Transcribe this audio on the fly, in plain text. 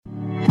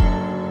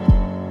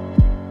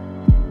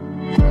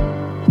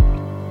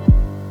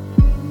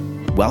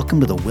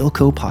welcome to the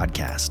Wilco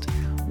Podcast.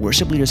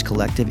 Worship Leaders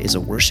Collective is a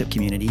worship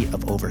community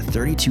of over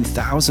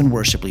 32,000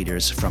 worship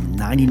leaders from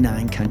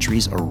 99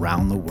 countries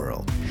around the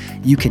world.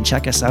 You can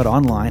check us out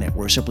online at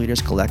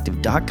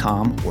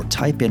worshipleaderscollective.com or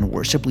type in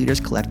Worship Leaders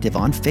Collective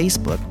on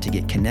Facebook to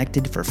get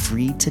connected for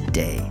free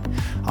today.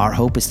 Our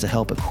hope is to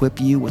help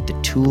equip you with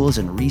the tools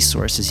and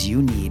resources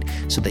you need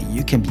so that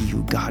you can be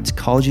who God's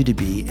called you to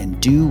be and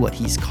do what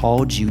He's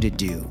called you to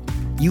do.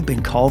 You've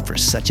been called for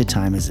such a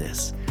time as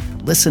this.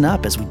 Listen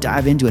up as we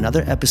dive into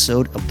another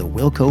episode of the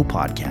Wilco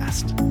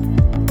Podcast.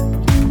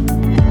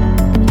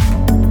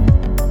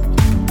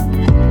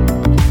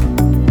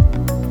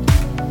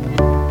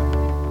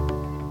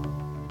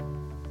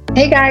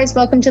 Hey guys,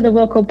 welcome to the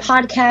Wilco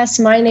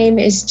Podcast. My name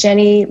is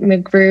Jenny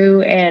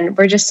McGrew, and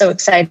we're just so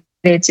excited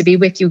to be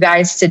with you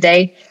guys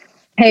today.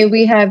 Hey,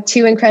 we have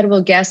two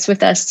incredible guests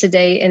with us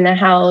today in the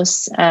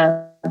house,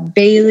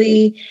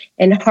 Bailey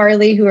and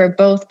Harley, who are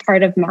both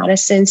part of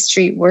Madison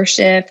Street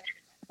Worship.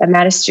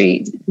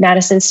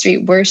 Madison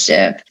Street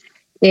Worship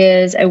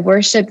is a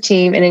worship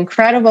team, an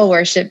incredible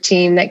worship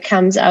team that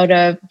comes out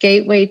of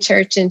Gateway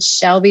Church in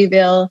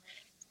Shelbyville,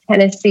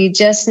 Tennessee,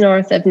 just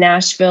north of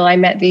Nashville. I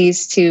met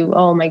these two,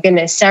 oh my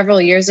goodness, several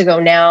years ago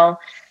now.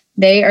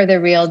 They are the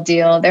real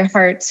deal. Their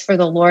hearts for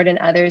the Lord and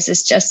others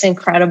is just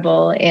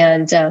incredible.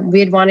 And we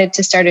had wanted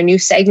to start a new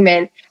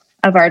segment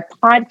of our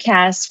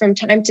podcast from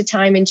time to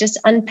time and just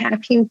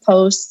unpacking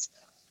posts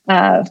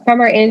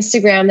from our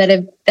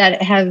Instagram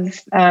that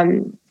have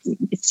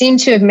seemed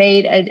to have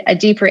made a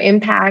deeper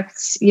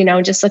impact,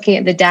 just looking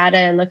at the data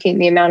and looking at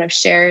the amount of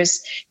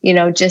shares,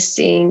 just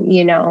seeing,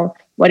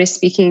 what is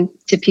speaking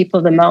to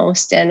people the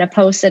most. And a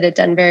post that had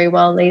done very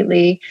well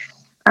lately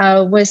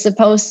was the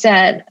post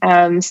that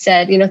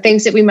said,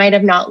 things that we might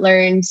have not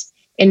learned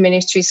in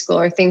ministry school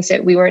or things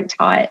that we weren't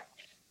taught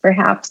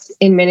perhaps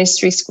in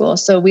ministry school.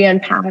 So we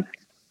unpacked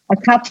a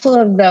couple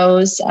of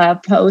those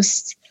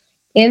posts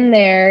in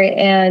there,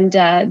 and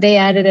they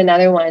added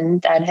another one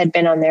that had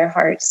been on their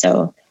heart.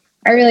 So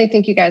I really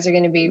think you guys are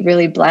going to be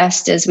really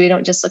blessed as we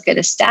don't just look at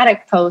a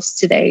static post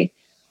today,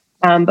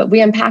 but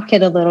we unpack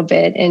it a little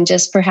bit and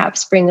just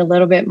perhaps bring a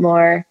little bit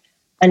more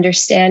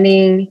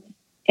understanding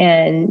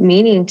and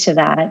meaning to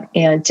that,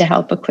 and to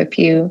help equip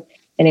you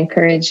and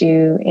encourage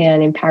you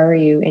and empower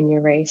you in your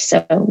race.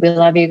 So we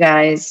love you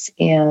guys,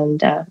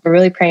 and we're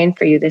really praying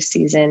for you this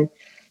season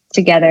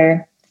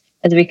together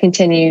as we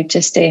continue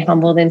to stay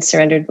humbled and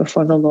surrendered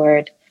before the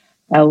Lord.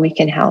 We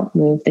can help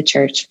move the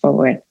church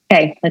forward.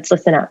 Okay, let's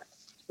listen up.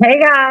 Hey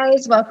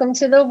guys, welcome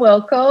to the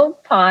Wilco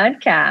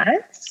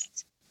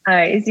Podcast.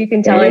 As you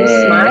can tell, I'm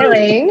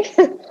smiling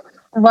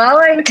while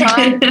I'm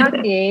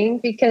talking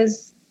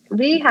because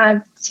we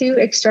have two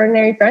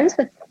extraordinary friends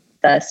with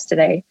us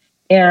today.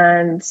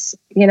 And,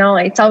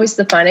 it's always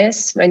the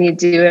funnest when you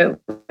do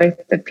it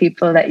with the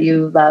people that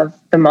you love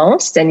the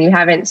most and you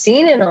haven't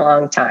seen in a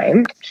long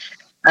time.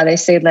 They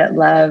say let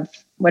love,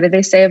 what did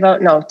they say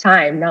about,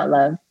 time, not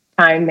love.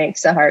 Time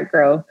makes the heart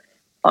grow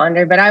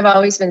fonder. But I've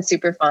always been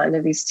super fond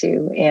of these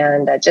two,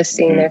 and just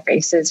seeing their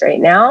faces right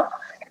now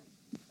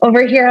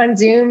over here on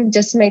Zoom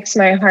just makes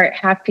my heart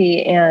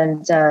happy.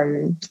 And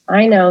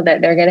I know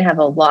that they're going to have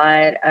a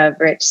lot of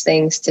rich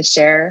things to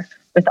share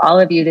with all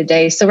of you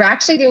today. So we're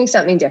actually doing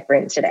something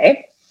different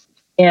today.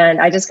 And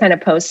I just kind of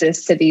post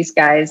this to these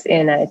guys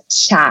in a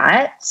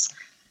chat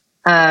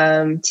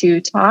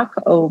to talk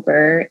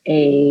over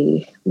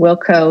a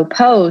Wilco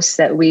post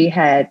that we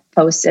had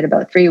posted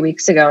about 3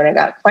 weeks ago, and it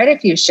got quite a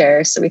few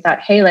shares. So we thought,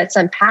 hey, let's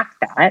unpack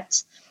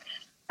that.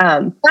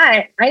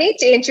 But I need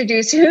to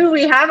introduce who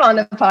we have on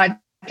the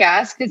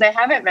podcast because I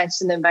haven't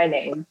mentioned them by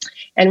name.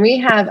 And we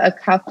have a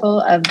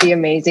couple of the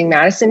amazing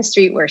Madison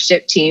Street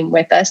Worship team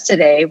with us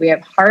today. We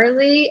have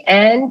Harley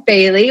and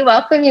Bailey.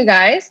 Welcome, you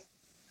guys.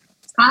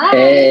 Hi.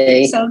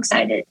 Hey. So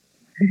excited.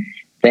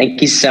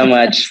 Thank you so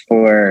much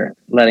for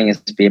letting us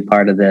be a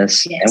part of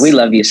this. Yes. And we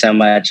love you so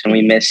much and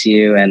we miss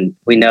you. And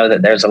we know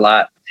that there's a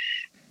lot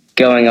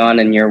going on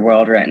in your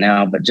world right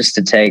now, but just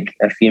to take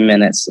a few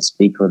minutes to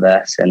speak with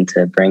us and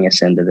to bring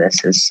us into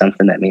this is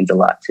something that means a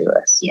lot to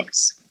us.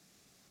 Yes.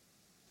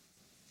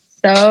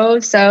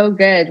 So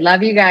good.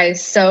 Love you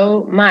guys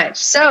so much.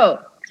 So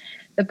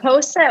the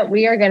post that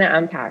we are going to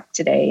unpack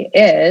today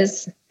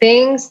is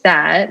things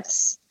that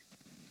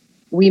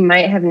we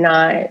might have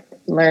not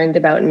learned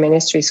about in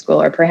ministry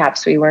school, or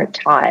perhaps we weren't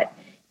taught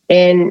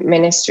in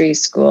ministry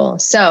school.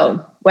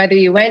 So whether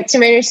you went to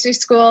ministry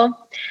school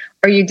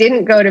or you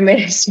didn't go to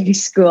ministry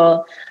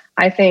school,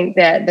 I think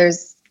that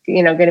there's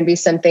going to be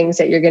some things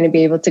that you're going to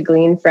be able to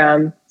glean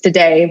from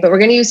today. But we're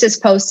going to use this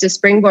post to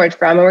springboard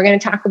from, and we're going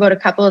to talk about a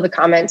couple of the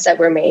comments that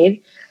were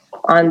made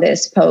on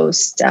this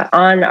post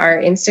on our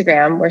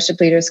Instagram, Worship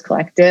Leaders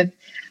Collective.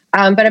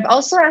 But I've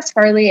also asked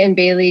Harley and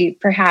Bailey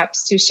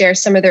perhaps to share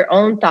some of their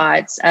own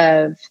thoughts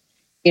of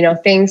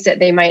things that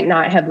they might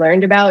not have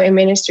learned about in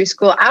ministry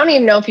school. I don't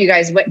even know if you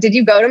guys, did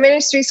you go to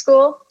ministry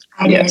school?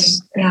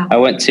 Yes. Yeah. I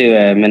went to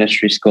a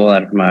ministry school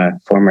out of my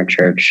former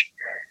church.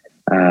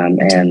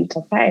 And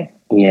okay.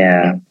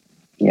 Yeah.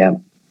 Yeah.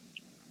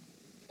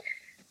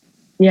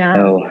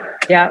 So,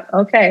 yeah.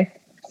 Okay.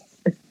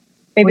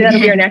 Maybe that'll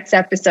be our next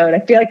episode. I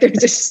feel like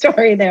there's a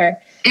story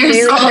there.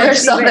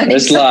 There's so many.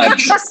 There's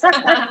lots.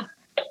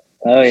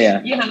 Oh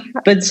yeah.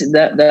 But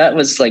that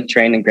was like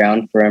training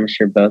ground for, I'm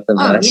sure, both of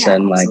us.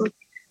 And like,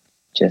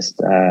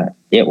 just,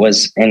 it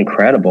was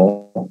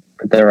incredible.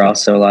 But there were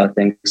also a lot of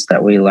things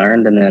that we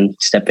learned, and then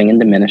stepping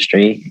into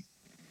ministry,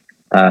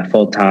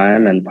 full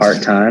time and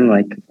part time,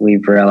 like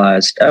we've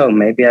realized, oh,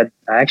 maybe I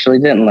actually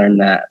didn't learn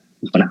that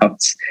when I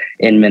was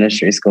in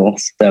ministry school.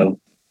 So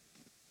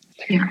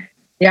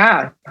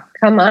yeah,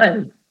 come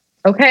on.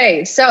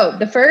 Okay, so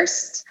the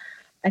first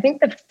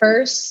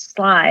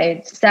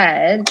slide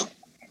said,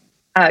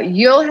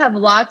 you'll have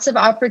lots of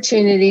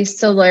opportunities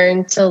to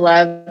learn to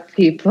love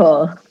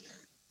people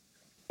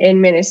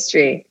in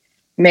ministry.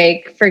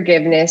 Make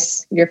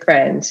forgiveness your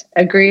friend.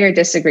 Agree or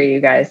disagree, you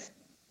guys?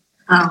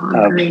 Oh,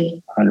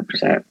 agree.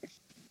 100%.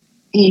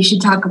 You should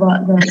talk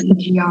about the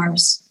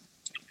EGRs.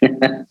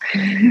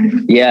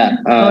 Yeah.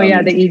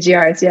 The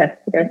EGRs. Yeah.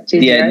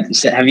 GGRs. Yeah.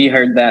 So have you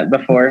heard that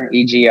before?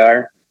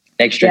 EGR,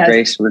 extra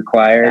grace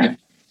required.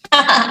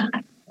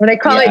 Well, they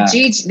call it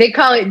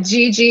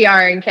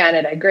GGR in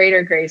Canada,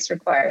 greater grace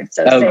required.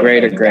 So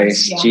greater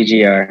grace,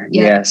 GGR.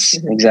 Yes,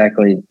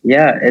 exactly.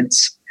 Yeah,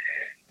 it's,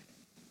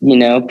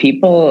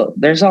 people,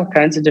 there's all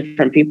kinds of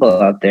different people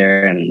out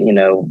there.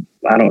 And,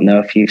 I don't know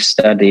if you've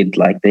studied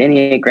like the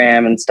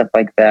Enneagram and stuff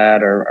like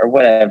that or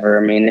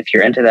whatever. I mean, if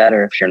you're into that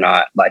or if you're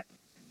not, like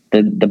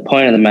the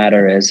point of the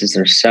matter is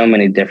there's so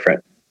many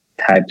different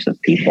types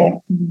of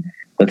people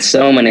with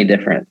so many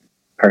different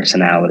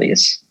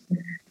personalities,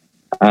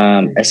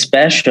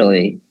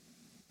 especially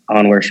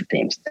on worship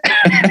teams.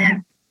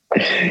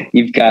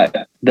 You've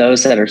got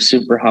those that are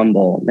super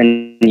humble,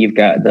 and you've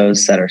got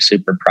those that are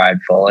super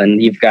prideful,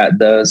 and you've got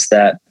those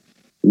that,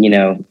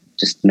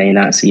 just may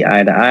not see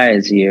eye to eye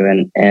as you.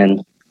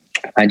 And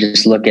I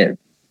just look at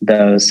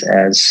those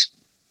as,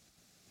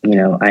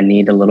 I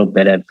need a little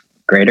bit of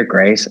greater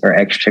grace or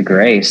extra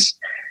grace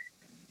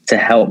to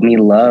help me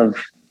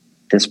love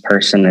this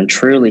person and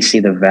truly see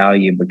the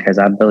value, because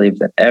I believe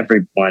that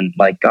everyone,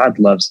 like God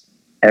loves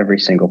every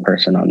single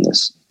person on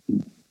this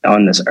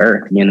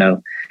earth,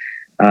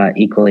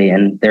 equally.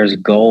 And there's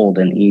gold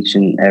in each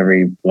and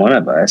every one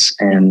of us.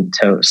 And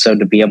so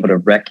to be able to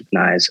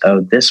recognize,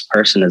 oh, this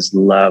person is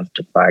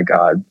loved by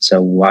God,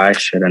 so why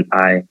shouldn't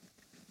I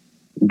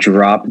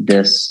drop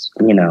this,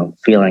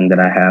 feeling that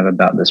I have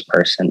about this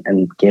person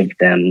and give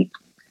them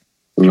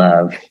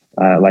love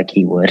like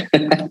he would.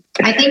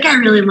 I think I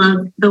really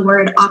love the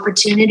word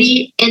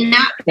opportunity in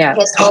that. Yeah.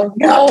 Because, oh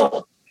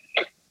no.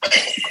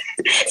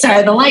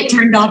 Sorry, the light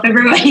turned off,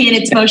 everybody, and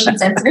it's motion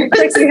sensor.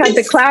 Like we had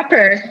the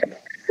clapper.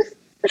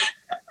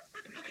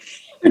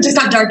 It just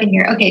got dark in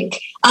here. Okay.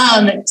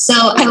 So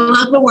I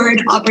love the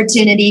word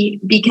opportunity,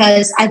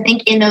 because I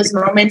think in those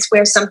moments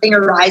where something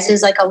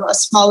arises, like a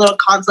small little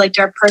conflict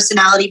or a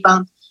personality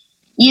bump,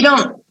 you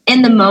don't,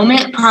 in the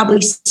moment,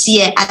 probably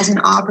see it as an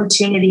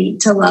opportunity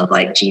to love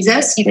like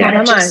Jesus. You kind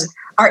of just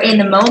are in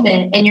the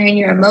moment and you're in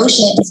your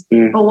emotions.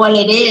 But what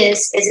it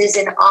is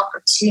an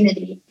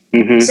opportunity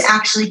to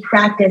actually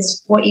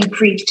practice what you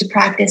preach, to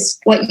practice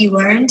what you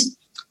learned.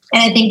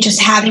 And I think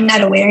just having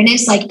that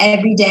awareness, like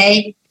every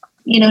day,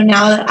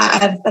 now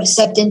that I've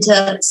stepped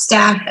into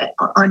staff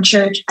at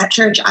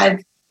church,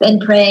 I've been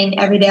praying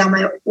every day on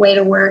my way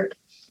to work,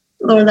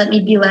 Lord, let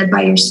me be led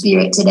by your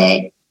Spirit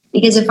today.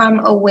 Because if I'm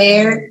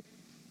aware,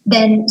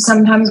 then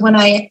sometimes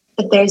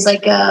if there's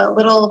like a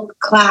little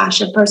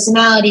clash of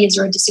personalities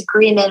or a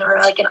disagreement or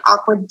like an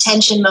awkward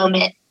tension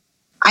moment,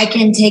 I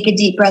can take a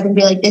deep breath and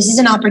be like, this is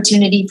an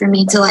opportunity for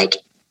me to like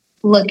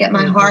look at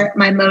my heart,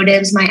 my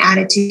motives, my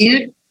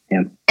attitude.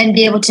 Yeah. And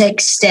be able to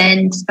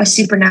extend a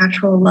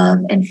supernatural love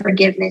and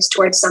forgiveness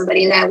towards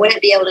somebody that I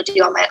wouldn't be able to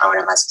do on my own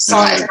unless I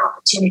saw it as an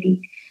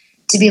opportunity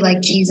to be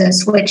like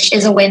Jesus, which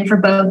is a win for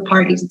both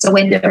parties. It's a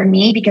win for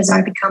me because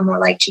I've become more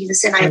like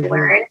Jesus and I've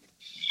learned,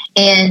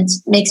 and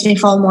makes me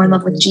fall more in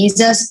love with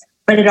Jesus.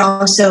 But it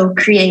also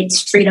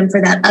creates freedom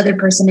for that other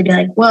person to be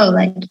like, whoa,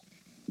 like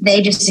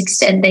they just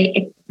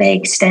they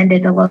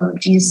extended the love of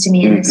Jesus to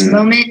me in this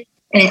moment.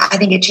 And I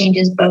think it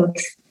changes both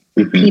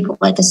people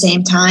at the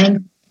same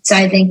time. So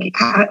I think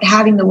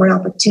having the word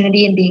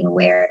opportunity and being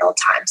aware at all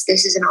times,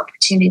 this is an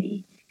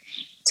opportunity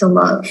to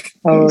love.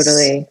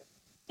 Totally.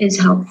 Is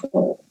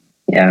helpful.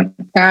 Yeah.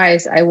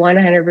 Guys, I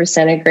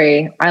 100%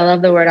 agree. I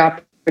love the word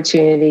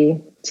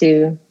opportunity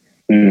too.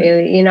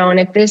 Really, and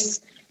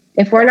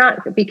if we're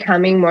not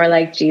becoming more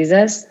like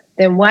Jesus,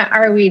 then what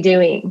are we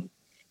doing?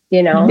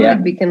 Like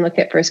we can look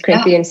at 1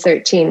 Corinthians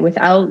 13,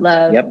 without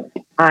love,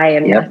 I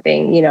am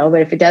nothing,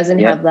 but if it doesn't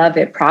have love,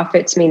 it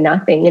profits me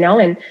nothing,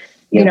 and,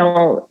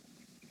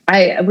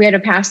 we had a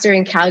pastor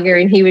in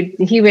Calgary, and he would,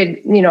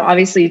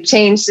 obviously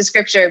change the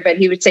scripture, but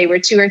he would say, where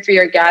 2 or 3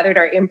 are gathered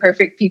are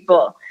imperfect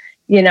people,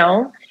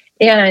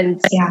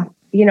 and,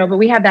 but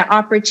we have that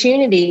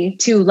opportunity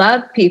to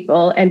love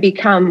people and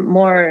become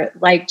more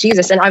like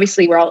Jesus. And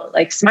obviously we're all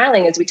like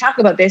smiling as we talk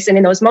about this. And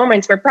in those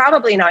moments, we're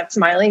probably not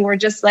smiling. We're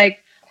just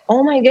like,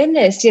 oh my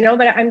goodness,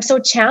 but I'm so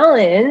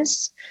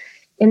challenged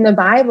in the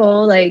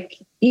Bible, like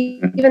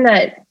even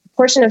that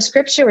portion of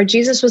scripture where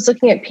Jesus was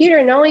looking at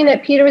Peter, knowing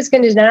that Peter was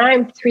going to deny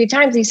him 3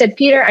 times. He said,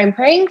 Peter, I'm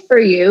praying for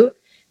you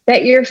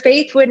that your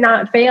faith would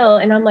not fail.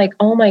 And I'm like,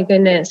 oh my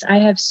goodness, I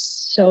have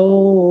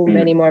so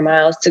many more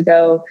miles to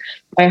go.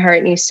 My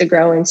heart needs to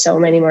grow in so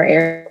many more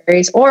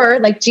areas.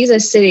 Or like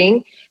Jesus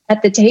sitting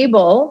at the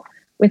table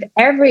with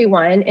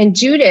everyone and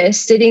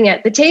Judas sitting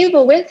at the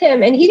table with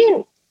him. And he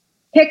didn't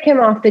pick him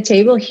off the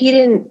table. He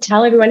didn't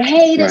tell everyone,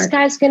 hey, this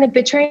guy's going to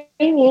betray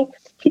me.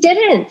 He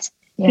didn't.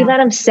 Yeah. He let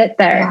him sit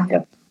there.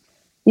 Yeah.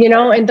 You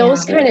know, and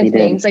those kind of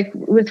things, like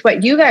with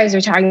what you guys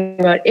are talking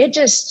about, it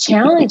just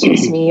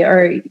challenges me.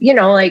 Or, you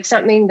know, like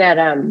something that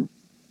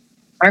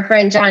our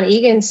friend John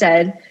Egan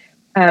said,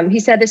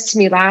 he said this to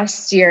me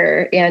last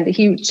year, and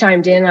he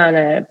chimed in on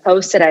a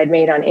post that I'd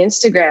made on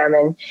Instagram.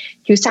 And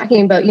he was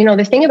talking about, you know,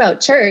 the thing about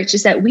church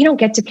is that we don't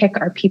get to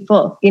pick our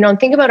people, you know, and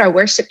think about our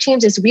worship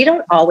teams is we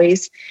don't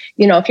always,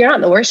 you know, if you're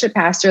not the worship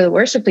pastor or the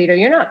worship leader,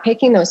 you're not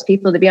picking those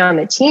people to be on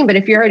the team. But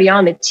if you're already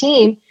on the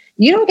team,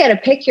 you don't get to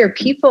pick your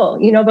people,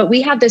 you know, but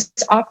we have this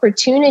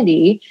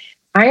opportunity.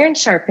 Iron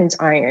sharpens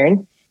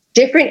iron,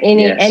 different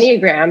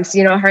Enneagrams,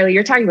 you know, Harley,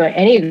 you're talking about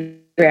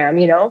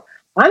Enneagram, you know,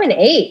 I'm an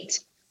 8,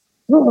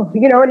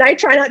 you know, and I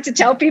try not to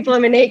tell people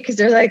I'm an 8 because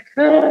they're like,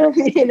 oh,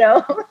 you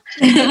know,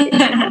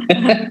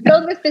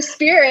 filled with the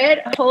Spirit,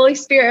 Holy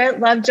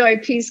Spirit, love, joy,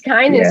 peace,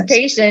 kindness,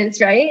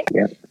 patience, right?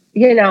 Yeah.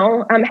 You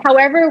know,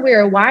 however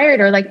we're wired,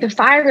 or like the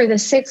 5 or the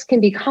 6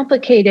 can be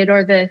complicated,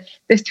 or the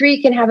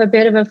 3 can have a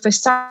bit of a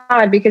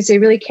facade because they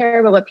really care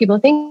about what people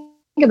think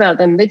about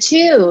them. The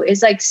 2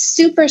 is like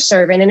super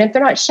servant. And if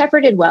they're not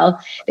shepherded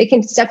well, they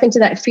can step into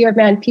that fear of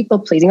man, people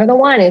pleasing. Or the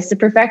 1 is the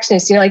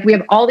perfectionist. You know, like we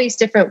have all these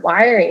different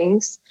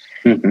wirings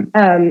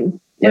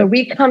where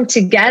we come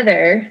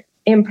together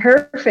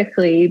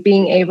imperfectly,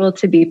 being able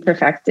to be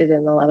perfected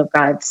in the love of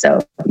God. So,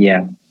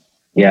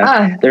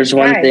 there's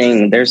one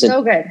thing, there's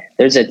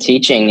a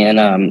teaching in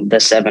the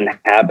 7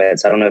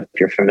 Habits. I don't know if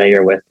you're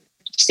familiar with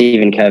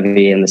Stephen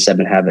Covey and the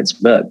 7 Habits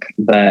book,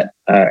 but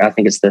I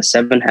think it's the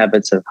 7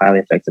 Habits of Highly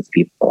Effective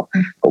People.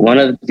 But one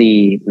of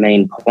the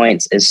main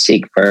points is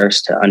seek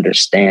first to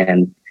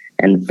understand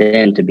and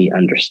then to be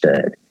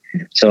understood.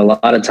 So a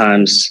lot of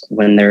times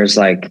when there's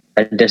like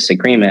a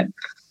disagreement,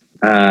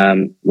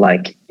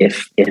 like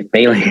if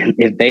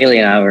Bailey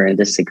and I were in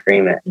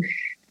disagreement,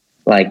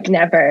 like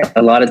never.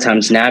 A lot of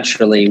times,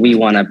 naturally, we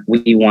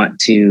want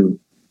to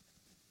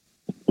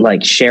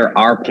like share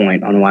our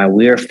point on why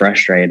we're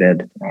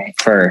frustrated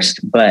first.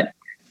 But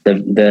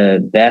the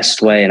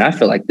best way, and I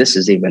feel like this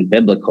is even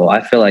biblical.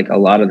 I feel like a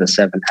lot of the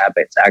 7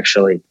 Habits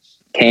actually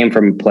came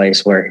from a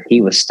place where he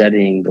was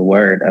studying the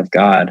Word of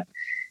God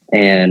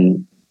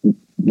and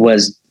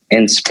was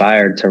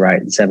inspired to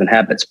write 7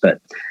 Habits.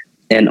 But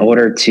in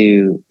order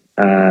to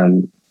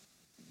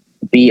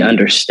be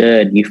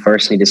understood, you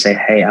first need to say,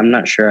 hey, I'm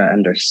not sure I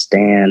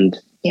understand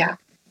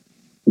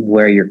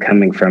where you're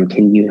coming from.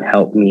 Can you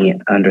help me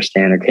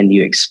understand, or can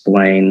you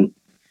explain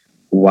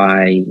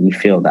why you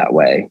feel that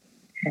way?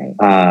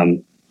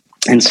 And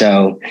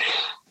so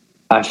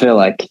I feel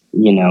like,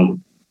 you know,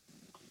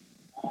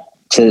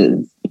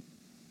 to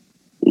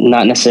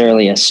not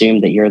necessarily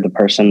assume that you're the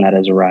person that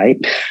is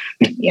right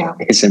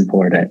is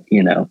important,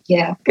 you know,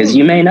 because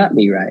you may not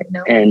be right.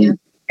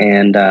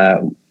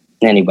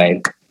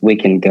 Anyway, we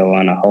can go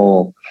on a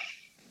whole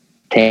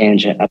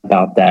tangent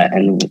about that,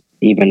 and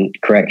even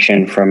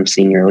correction from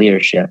senior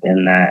leadership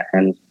in that,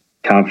 and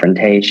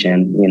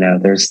confrontation. You know,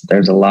 there's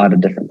a lot of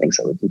different things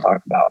that we can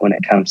talk about when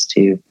it comes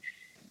to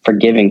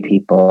forgiving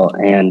people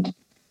and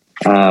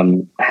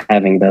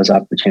having those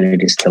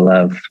opportunities to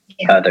love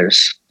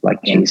others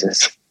like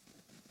Jesus.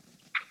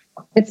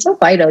 It's so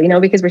vital, you know,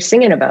 because we're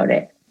singing about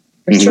it.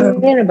 We're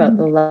singing about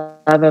the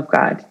love of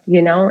God,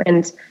 you know,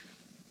 and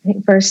I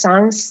think for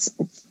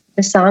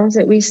the songs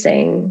that we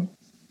sing,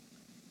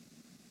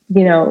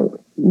 you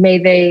know, may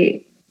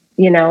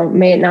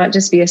it not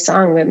just be a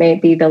song, but may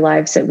it be the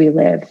lives that we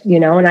live, you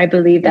know, and I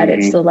believe that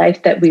it's the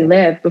life that we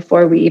live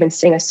before we even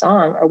sing a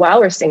song, or while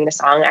we're singing a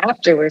song,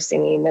 after we're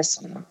singing this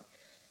song,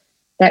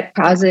 that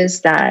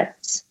causes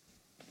that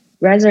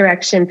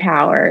resurrection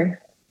power,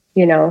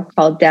 you know,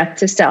 called death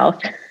to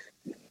self,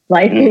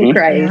 life in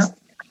Christ,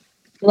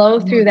 flow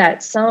through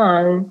that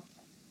song,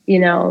 you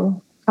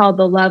know, called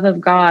the love of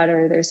God,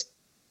 or there's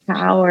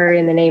power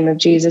in the name of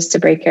Jesus to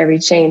break every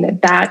chain.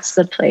 That's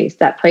the place,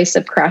 that place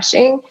of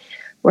crushing,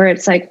 where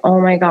it's like, oh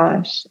my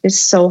gosh, it's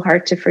so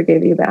hard to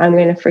forgive you, but I'm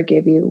going to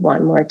forgive you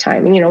one more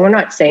time. And, you know, we're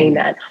not saying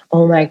that,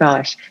 oh my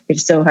gosh,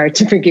 it's so hard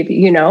to forgive you,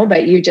 you know,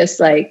 but you just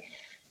like,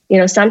 you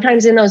know,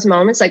 sometimes in those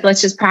moments, like,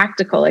 let's just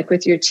practical, like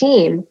with your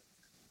team,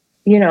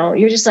 you know,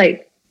 you're just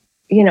like,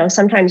 you know,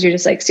 sometimes you're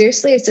just like,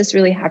 seriously, is this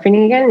really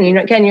happening again? And, you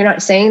know, again, you're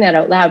not saying that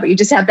out loud, but you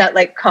just have that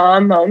like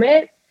calm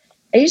moment.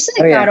 And you just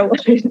like,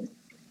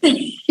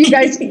 you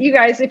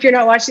guys, if you're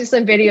not watching this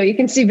on video, you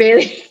can see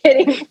Bailey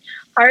hitting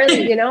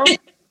Harley, you know,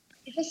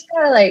 you just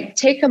gotta like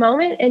take a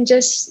moment and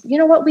just, you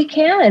know what, we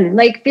can,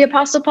 like the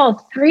Apostle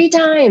Paul, 3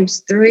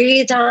 times,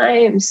 you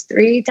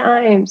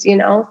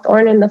know,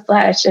 thorn in the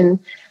flesh. And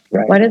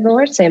what did the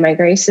Lord say? My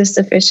grace is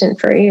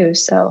sufficient for you.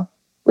 So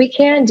we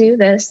can do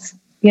this,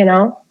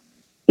 EGR,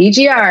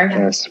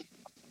 Yes.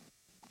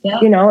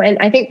 and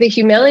I think the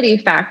humility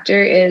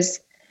factor is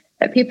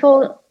that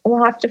people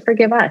will have to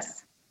forgive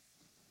us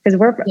because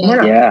we're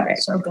not perfect.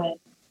 So good.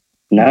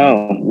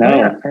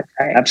 No,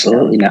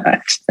 absolutely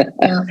not.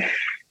 Yeah.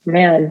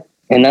 Man.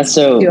 And that's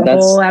so, do a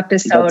that's whole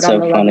episode that's so on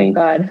the funny.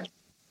 love of God.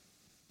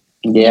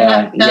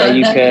 Yeah,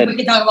 you could. We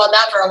could talk about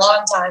that for a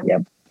long time.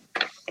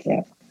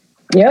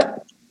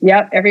 Yep.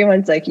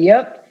 Everyone's like,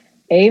 yep.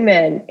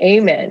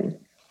 Amen.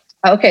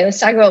 Okay, let's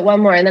talk about one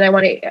more. And then I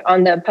want to,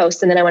 on the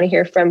post, and then I want to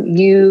hear from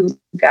you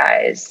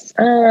guys.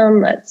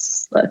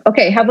 Let's look.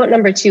 Okay, how about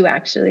number 2,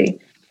 actually?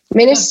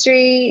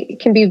 Ministry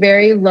can be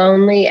very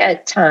lonely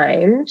at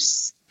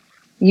times.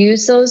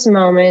 Use those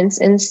moments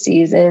and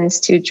seasons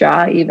to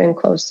draw even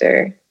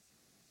closer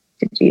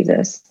to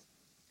Jesus.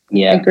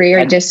 Yeah. Agree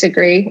or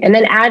disagree? And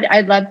then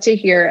I'd love to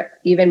hear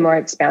even more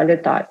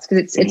expounded thoughts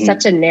because it's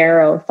such a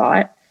narrow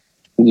thought.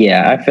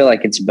 Yeah, I feel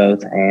like it's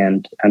both.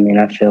 And I mean,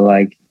 I feel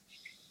like,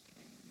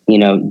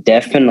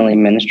 definitely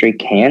ministry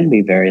can be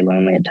very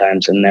lonely at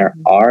times. And there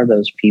are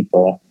those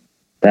people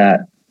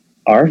that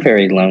are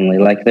very lonely.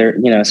 Like they're,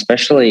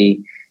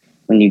 especially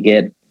when you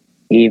get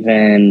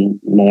even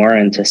more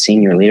into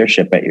senior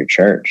leadership at your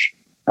church.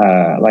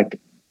 Like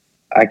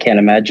I can't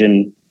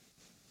imagine,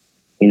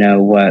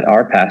 what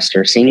our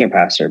senior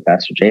pastor,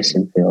 Pastor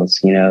Jason feels,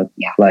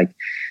 like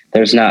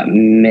there's not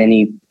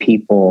many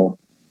people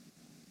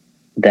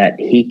that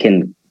he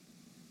can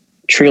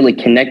truly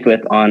connect with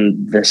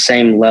on the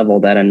same level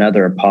that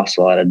another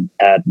apostle at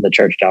the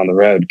church down the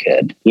road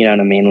could, you know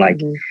what I mean?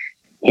 Like,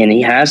 and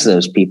he has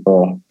those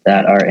people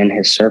that are in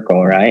his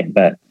circle. Right.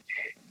 But,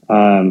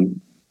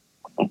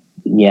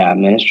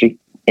 ministry,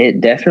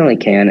 it definitely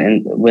can.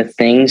 And with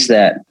things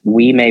that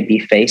we may be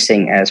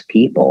facing as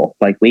people,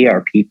 like we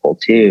are people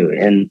too,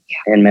 in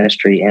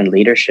ministry and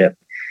leadership.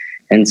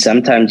 And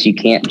sometimes you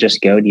can't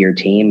just go to your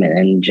team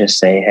and just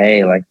say,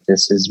 hey, like,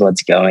 this is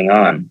what's going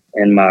on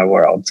in my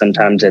world.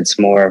 Sometimes it's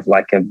more of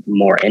like a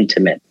more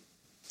intimate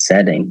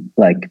setting,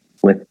 like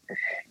with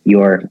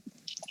your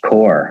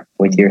core,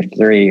 with your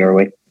 3, or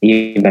with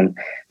even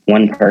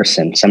one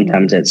person.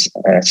 Sometimes it's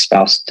a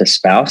spouse to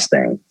spouse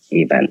thing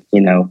even,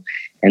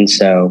 And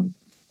so,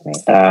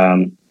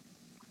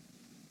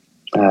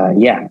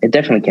 it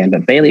definitely can.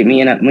 But Bailey,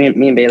 me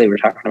and Bailey were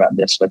talking about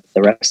this with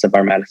the rest of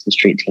our Madison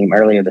Street team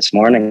earlier this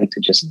morning to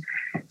just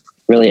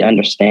really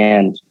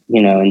understand,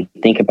 and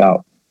think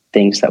about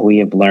things that we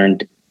have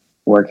learned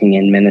working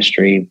in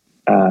ministry.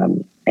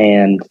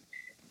 And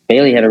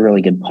Bailey had a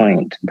really good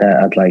point that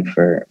I'd like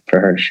for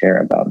her to share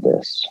about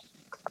this.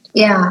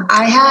 Yeah,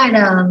 I had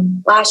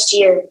last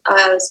year,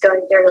 I was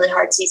going through a really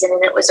hard season,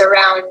 and it was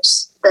around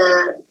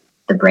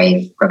the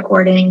Brave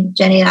recording,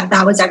 Jenny.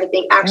 That was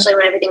everything. Actually,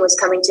 when everything was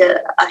coming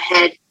to a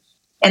head,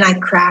 and I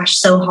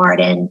crashed so hard,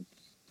 and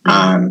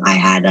I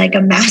had like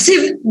a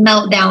massive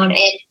meltdown.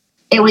 And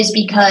it was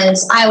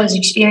because I was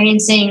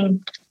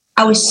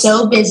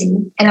so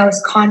busy, and I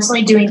was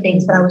constantly doing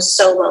things, but I was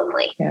so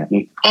lonely,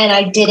 and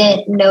I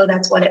didn't know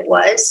that's what it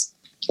was.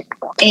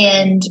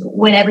 And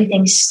when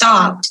everything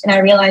stopped, and I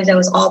realized I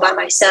was all by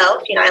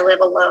myself, I live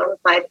alone with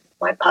my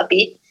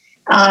puppy,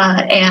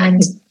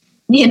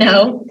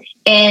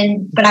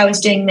 but I was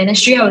doing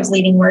ministry, I was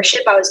leading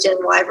worship, I was doing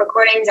live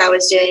recordings, I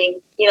was doing,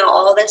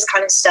 all this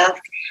kind of stuff,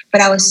 but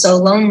I was so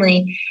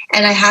lonely.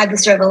 And I had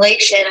this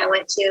revelation. I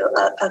went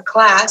to a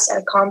class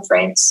at a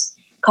conference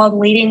called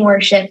Leading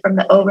Worship from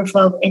the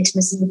Overflow of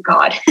Intimacy with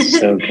God.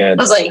 So good. I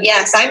was like,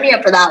 yeah, sign me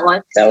up for that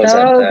one. That was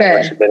so at good.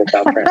 Worship at a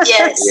conference.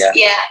 Yes.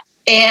 Yeah.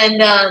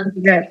 And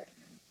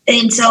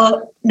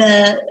so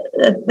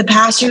the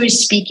pastor who was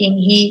speaking,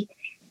 he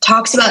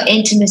talks about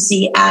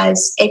intimacy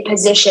as a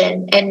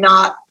position and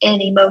not an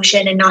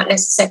emotion, and not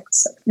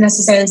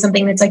necessarily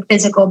something that's like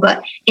physical,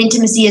 but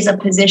intimacy is a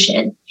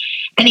position.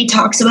 And he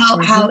talks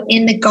about how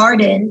in the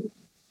garden,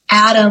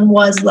 Adam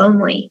was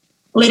lonely.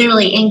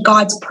 Literally, in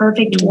God's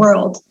perfect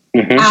world,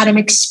 Adam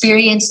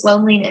experienced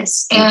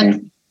loneliness.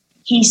 And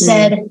he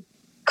said,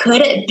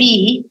 could it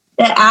be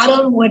that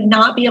Adam would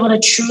not be able to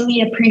truly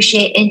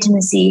appreciate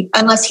intimacy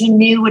unless he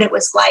knew what it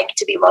was like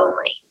to be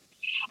lonely?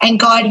 And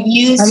God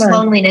used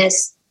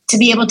loneliness to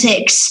be able to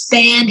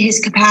expand his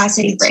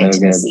capacity for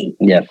intimacy.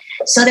 Yep.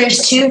 So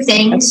there's 2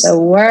 things. That's a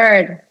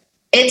word.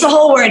 It's a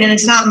whole word, and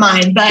it's not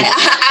mine, but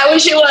I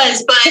wish it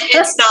was, but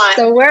it's not.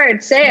 The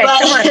word, say it.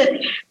 Come on.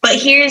 But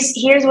here's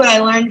what I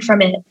learned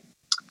from it.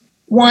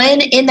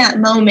 One, in that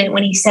moment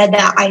when he said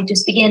that, I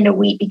just began to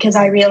weep because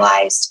I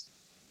realized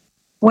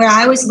where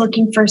I was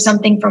looking for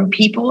something from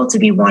people to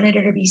be wanted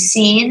or to be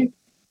seen,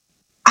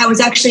 I was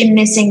actually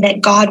missing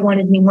that God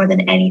wanted me more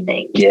than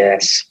anything.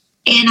 Yes.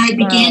 And I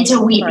began to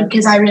weep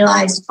because I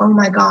realized, oh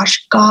my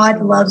gosh,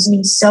 God loves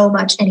me so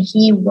much, and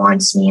he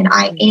wants me, and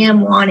I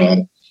am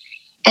wanted.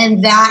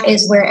 And that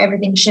is where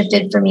everything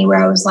shifted for me,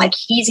 where I was like,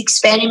 he's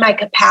expanding my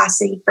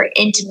capacity for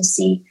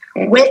intimacy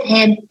with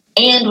him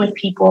and with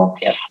people.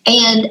 Yep.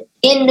 And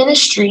in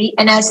ministry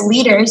and as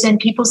leaders, and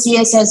people see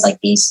us as like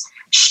these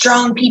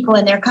strong people,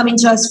 and they're coming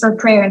to us for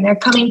prayer, and they're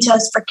coming to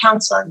us for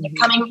counsel, and they're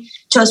coming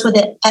to us with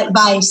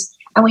advice.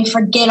 and we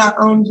forget our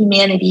own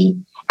humanity.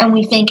 And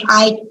we think,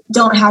 I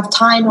don't have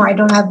time, or I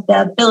don't have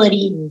the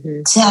ability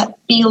to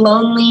be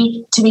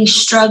lonely, to be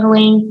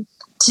struggling,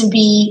 to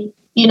be,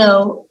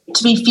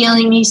 to be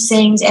feeling these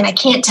things. And I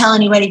can't tell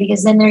anybody,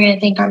 because then they're going to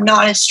think I'm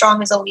not as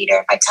strong as a leader.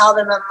 If I tell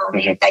them I'm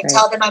lonely, if I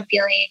tell them I'm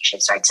feeling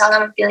anxious, or I tell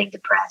them I'm feeling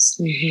depressed,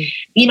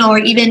 or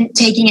even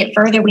taking it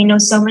further, we know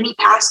so many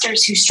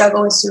pastors who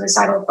struggle with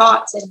suicidal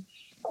thoughts, and,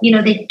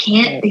 they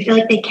feel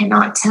like they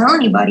cannot tell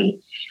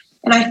anybody.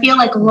 And I feel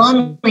like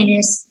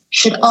loneliness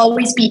should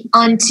always be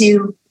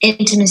unto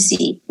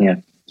intimacy. Yeah.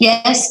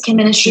 Yes, can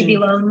ministry be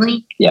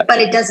lonely? Yeah. But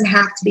it doesn't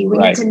have to be. We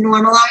need to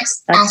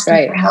normalize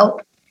asking for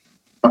help.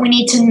 But we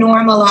need to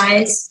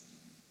normalize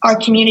our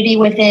community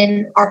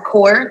within our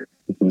core,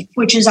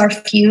 which is our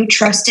few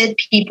trusted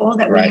people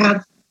that we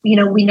have. We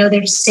know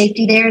there's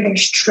safety there.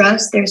 There's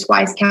trust. There's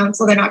wise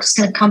counsel. They're not just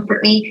going to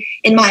comfort me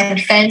in my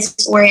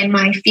offense or in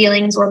my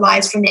feelings or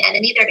lies from the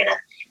enemy. They're going to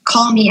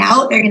call me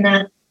out. They're going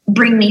to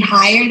bring me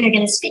higher. They're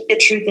going to speak the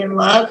truth in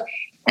love.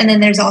 And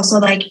then there's also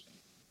like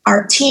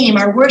our team,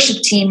 our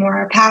worship team, or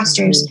our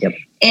pastors.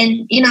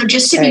 And,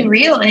 just to be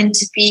real and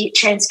to be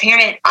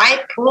transparent,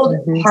 I pulled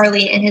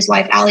Harley and his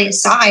wife, Allie,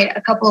 aside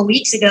a couple of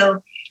weeks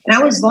ago, and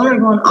I was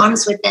vulnerable and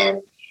honest with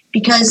them,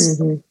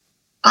 because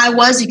I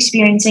was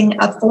experiencing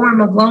a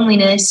form of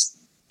loneliness,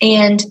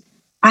 and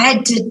I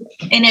had to,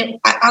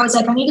 I was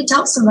like, I need to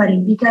tell somebody,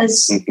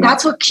 because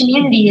that's what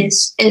community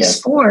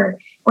is for.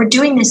 We're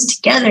doing this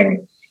together.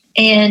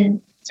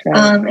 And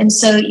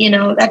so,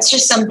 that's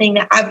just something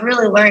that I've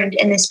really learned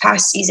in this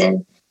past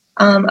season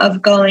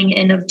of going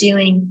and of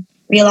doing,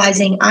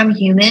 realizing I'm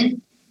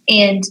human,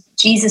 and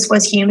Jesus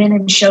was human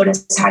and showed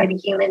us how to be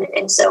human.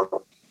 And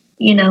so,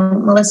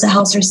 Melissa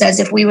Helser says,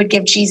 if we would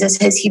give Jesus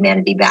his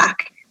humanity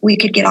back, we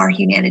could get our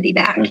humanity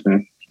back.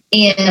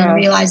 And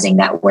realizing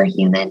that we're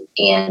human.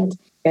 And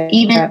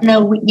even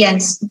though,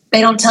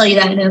 they don't tell you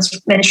that in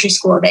ministry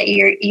school, that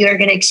you're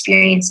going to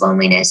experience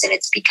loneliness. And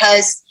it's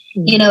because,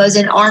 as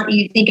an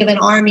you think of an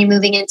army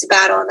moving into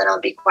battle, and then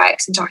I'll be quiet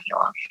because I'm talking a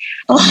lot.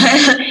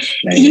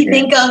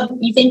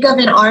 You think of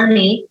an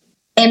army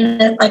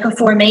and like a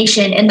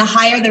formation, and the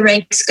higher the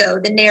ranks go,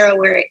 the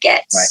narrower it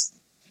gets.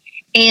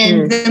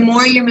 And the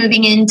more you're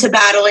moving into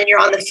battle and you're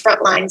on the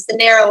front lines, the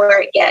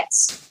narrower it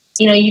gets.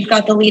 You've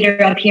got the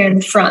leader up here in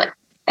the front,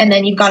 and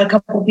then you've got a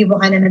couple of people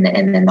behind him, and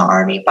then the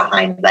army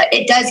behind. But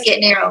it does get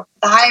narrow.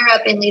 The higher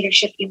up in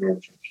leadership you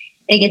move,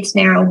 it gets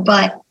narrow.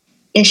 But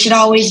it should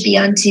always be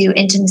unto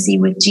intimacy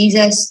with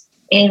Jesus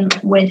and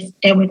with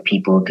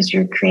people, because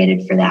you're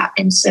created for that.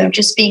 And so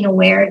just being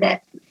aware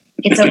that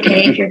it's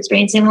okay if you're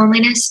experiencing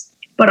loneliness,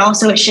 but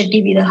also it should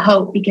give you the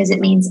hope, because it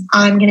means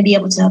I'm going to be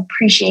able to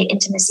appreciate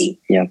intimacy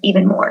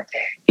even more.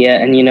 Yeah.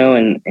 And,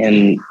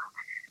 in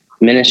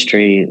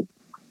ministry,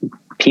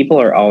 people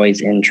are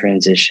always in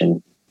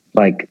transition,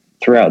 like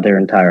throughout their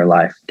entire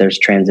life. There's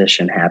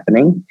transition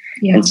happening.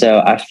 Yeah. And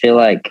so I feel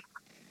like,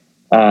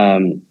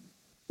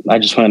 I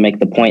just want to make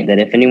the point that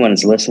if anyone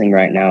is listening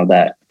right now,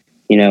 that,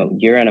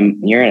 you're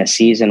in a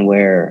season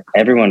where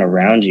everyone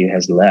around you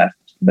has left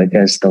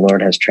because the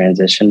Lord has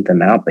transitioned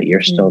them out, but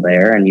you're still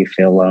there and you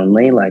feel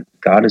lonely, like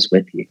God is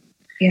with you.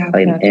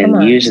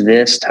 And use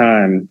this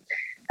time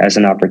as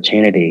an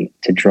opportunity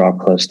to draw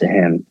close to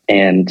him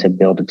and to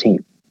build a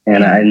team.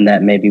 And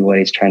that may be what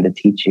he's trying to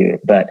teach you.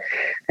 But,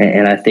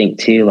 and I think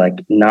too, like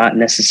not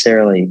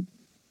necessarily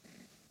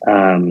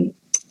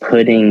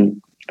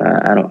putting,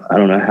 I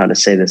don't know how to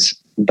say this,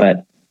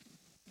 but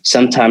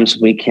sometimes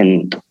we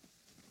can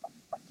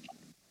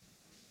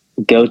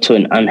go to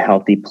an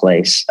unhealthy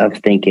place of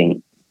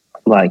thinking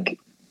like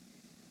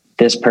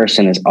this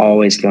person is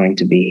always going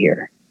to be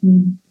here,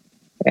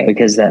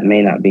 because that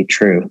may not be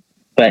true.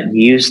 But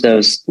use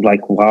those,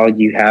 like while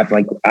you have,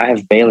 like I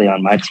have Bailey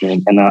on my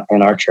team and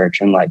in our church,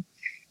 and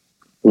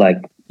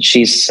like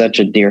she's such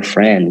a dear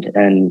friend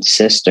and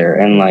sister,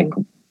 and like,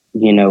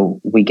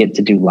 we get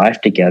to do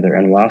life together.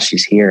 And while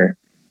she's here,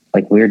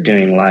 like we're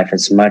doing life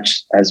as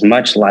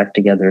much life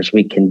together as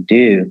we can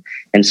do.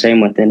 And same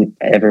with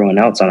everyone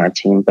else on our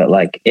team. But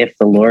like, if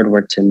the Lord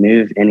were to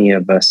move any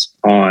of us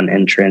on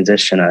and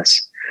transition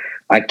us,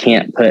 I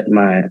can't put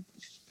my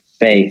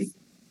faith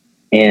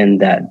in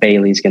that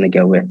Bailey's going to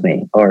go with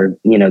me, or,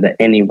 that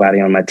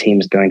anybody on my team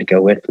is going to go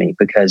with me,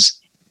 because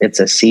it's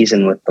a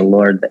season with the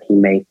Lord that he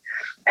may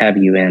have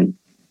you in,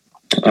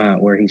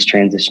 where he's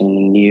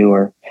transitioning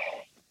you,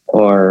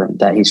 or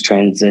that he's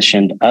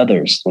transitioned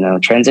others.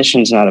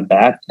 Transition is not a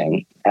bad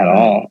thing at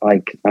all.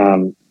 Like,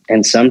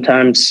 and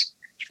sometimes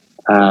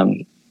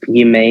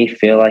you may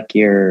feel like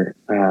you're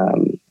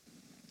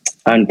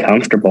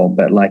uncomfortable,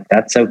 but like,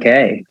 that's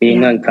okay.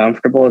 Being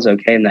uncomfortable is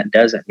okay. And that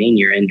doesn't mean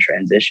you're in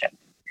transition.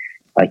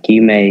 Like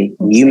you may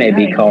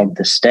be called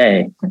to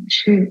stay,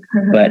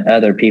 but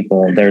other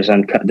people, there's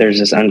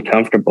this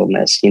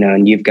uncomfortableness,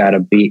 and you've got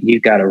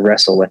to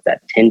wrestle with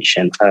that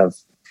tension of,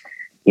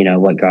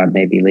 what God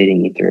may be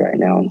leading you through right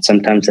now. And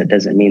sometimes that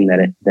doesn't mean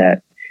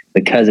that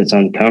because it's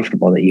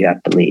uncomfortable that you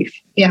have to leave.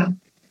 Yeah.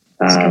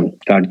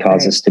 God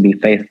calls us to be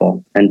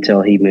faithful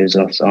until he moves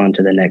us on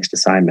to the next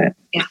assignment.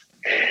 Yeah.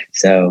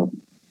 So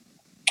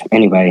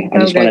anyway, I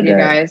just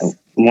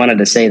wanted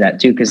to say that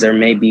too, because there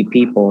may be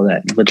people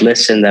that would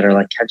listen that are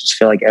like, I just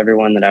feel like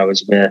everyone that I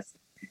was with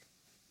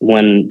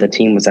when the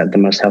team was at the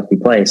most healthy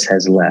place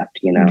has left,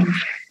 you know.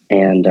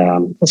 And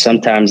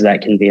sometimes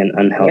that can be an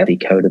unhealthy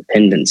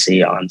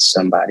codependency on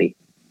somebody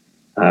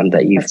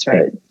that you've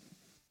put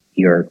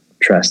your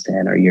trust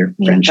in or your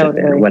friendship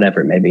in or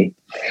whatever it may be.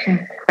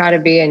 Gotta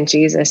be in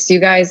Jesus. You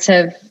guys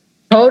have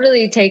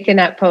totally taken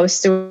that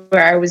post to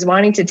where I was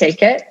wanting to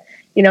take it,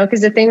 you know,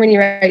 because the thing when you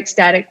write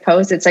static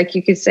posts, it's like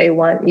you say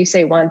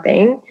one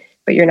thing,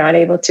 but you're not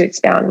able to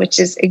expound, which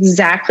is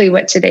exactly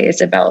what today is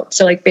about.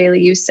 So like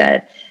Bailey, you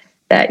said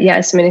that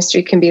yes,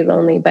 ministry can be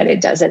lonely, but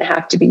it doesn't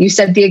have to be. You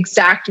said the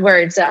exact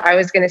words that I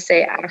was going to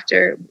say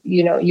after,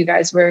 you know, you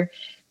guys were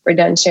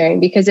done sharing,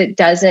 because it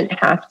doesn't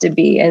have to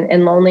be.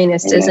 And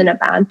loneliness isn't a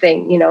bad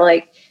thing, you know,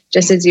 like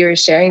just as you were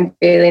sharing,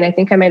 Bailey, and I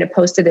think I might have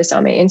posted this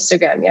on my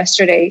Instagram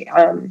yesterday,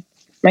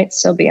 might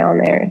still be on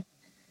there.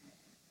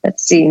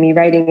 Let's see, me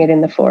writing it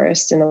in the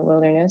forest, in the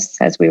wilderness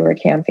as we were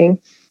camping.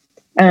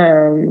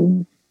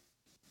 I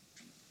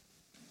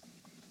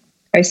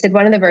said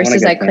one of the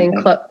verses I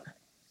cling close.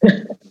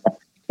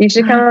 You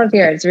should come up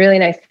here. It's really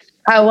nice.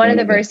 One of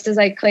the verses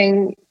I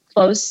cling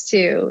close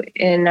to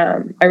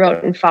I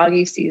wrote in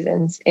foggy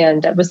seasons,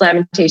 and it was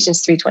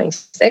Lamentations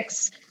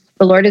 3:26.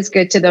 The Lord is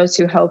good to those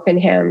who hope in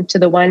him. To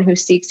the one who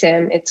seeks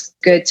him, it's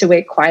good to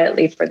wait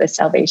quietly for the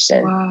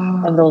salvation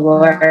of the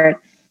Lord.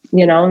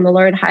 You know, and the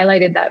Lord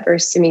highlighted that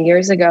verse to me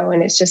years ago.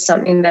 And it's just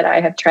something that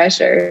I have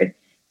treasured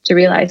to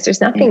realize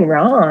there's nothing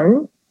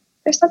wrong.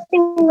 There's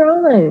nothing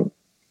wrong.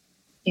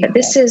 But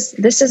this is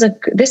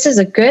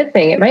a good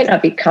thing. It might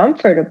not be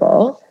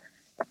comfortable,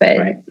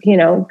 but you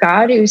know,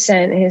 God who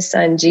sent his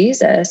son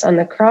Jesus on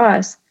the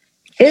cross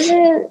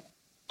isn't,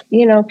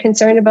 you know,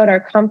 concerned about our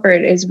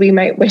comfort as we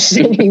might wish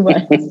that he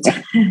was.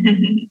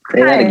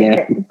 Say that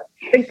again.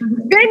 The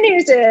good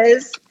news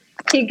is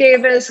he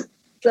gave us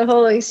the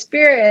Holy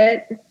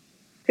Spirit,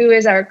 who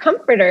is our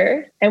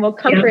comforter and will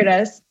comfort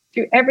us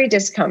through every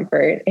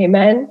discomfort.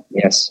 Amen.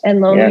 Yes.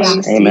 And lonely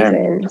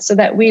season, so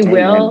that we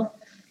will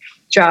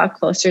draw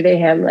closer to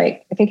him.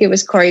 Like I think it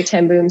was Corey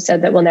ten Boom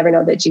said that we'll never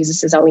know that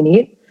Jesus is all we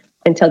need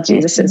until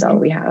Jesus is all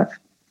we have.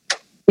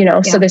 You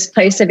know, so this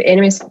place of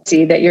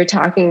intimacy that you're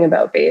talking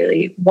about,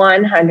 Bailey,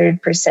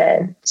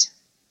 100%.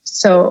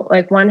 So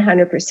like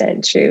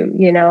 100% true,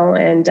 you know,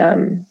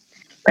 and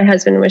my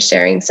husband was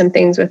sharing some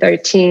things with our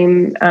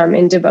team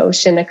in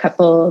devotion a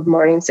couple of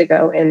mornings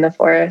ago in the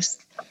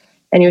forest.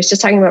 And he was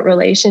just talking about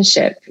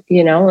relationship,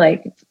 you know,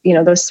 like, you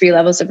know, those 3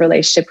 levels of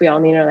relationship we all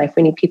need in our life.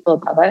 We need people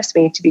above us.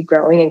 We need to be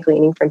growing and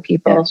gleaning from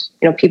people,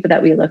 you know, people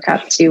that we look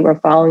up to or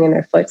following in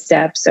their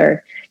footsteps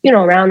or, you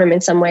know, around them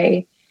in some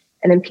way.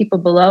 And then people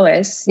below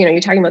us, you know,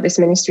 you're talking about this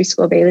ministry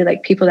school, Bailey,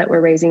 like people that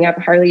we're raising up,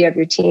 Harley of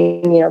your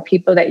team, you know,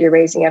 people that you're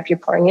raising up, you're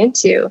pouring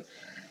into.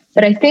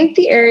 But I think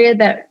the area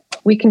that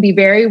we can be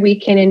very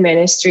weak in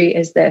ministry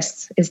is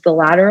the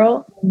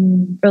lateral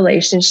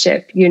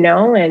relationship, you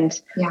know,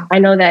 and I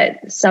know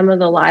that some of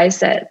the lies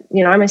that,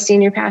 you know, I'm a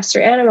senior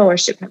pastor and I'm a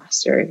worship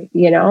pastor,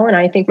 you know, and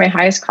I think my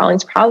highest calling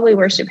is probably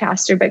worship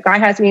pastor, but God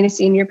has me in a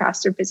senior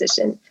pastor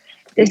position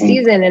this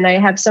season. And I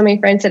have so many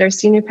friends that are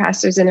senior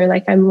pastors and they're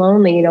like, I'm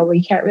lonely, you know,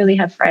 we can't really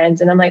have friends.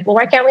 And I'm like, well,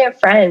 why can't we have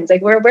friends?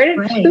 Like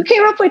who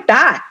came up with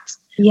that?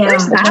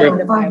 Where's that in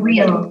the Bible?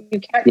 real? You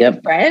can't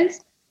have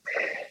friends.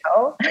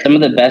 Oh. Some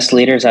of the best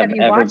leaders I've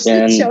ever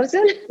been.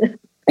 Chosen?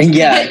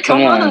 Yeah,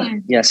 come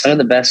on. Yeah, some of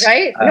the best.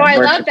 Right? No, I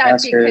love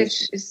that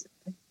because.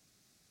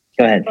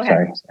 Go ahead.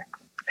 Sorry.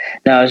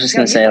 No, I was just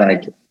going to say,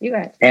 like,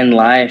 in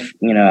life,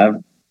 you know,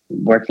 I'm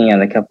working at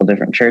a couple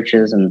different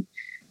churches, and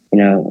you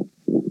know,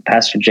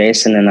 Pastor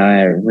Jason and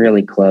I are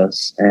really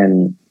close,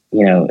 and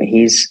you know,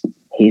 he's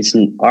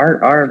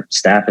our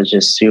staff is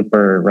just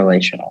super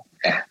relational.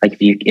 Like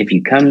if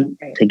you come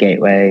to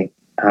Gateway,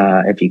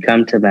 if you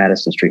come to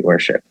Madison Street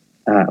Worship.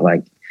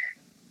 Like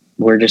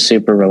we're just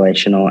super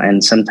relational,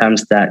 and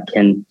sometimes that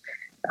can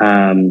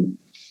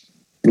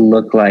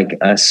look like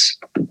us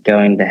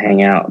going to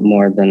hang out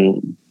more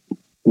than,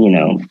 you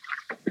know,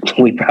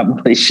 we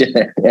probably should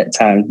at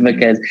times,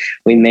 because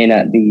we may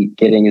not be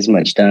getting as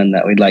much done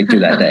that we'd like to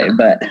that day.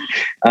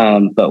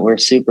 But we're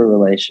super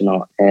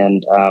relational,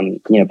 and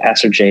you know,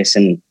 Pastor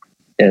Jason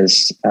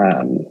is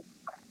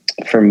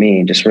for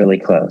me just really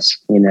close,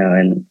 you know,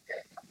 and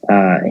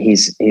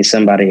he's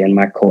somebody in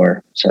my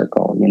core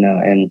circle, you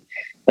know,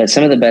 but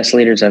some of the best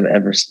leaders I've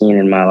ever seen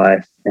in my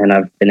life, and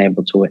I've been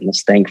able to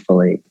witness,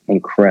 thankfully,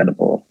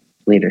 incredible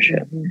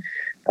leadership,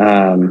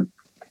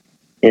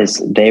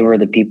 is they were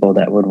the people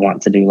that would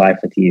want to do life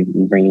with you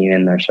and bring you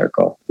in their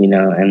circle, you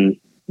know, and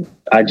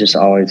I just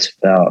always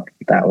felt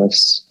that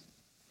was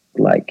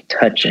like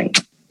touching,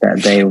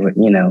 that they would,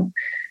 you know,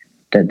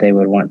 that they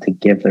would want to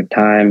give their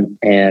time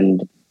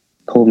and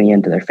pull me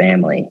into their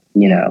family,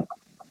 you know.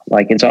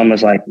 Like, it's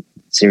almost like,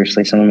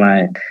 seriously, some of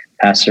my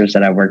pastors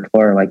that I worked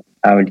for, like,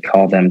 I would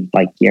call them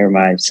like, you're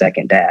my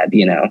second dad,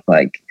 you know,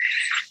 like,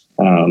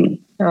 oh,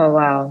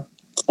 wow.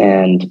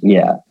 And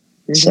yeah,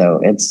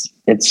 so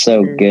it's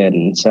so good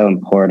and so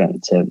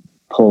important to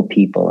pull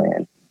people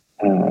in.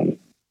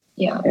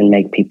 and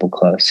make people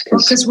close.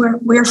 Because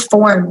we're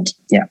formed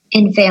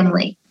in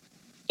family.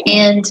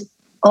 And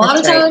a lot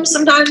of times,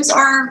 sometimes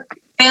our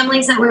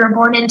families that we were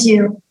born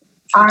into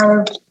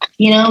are,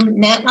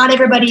 not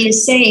everybody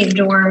is saved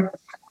or,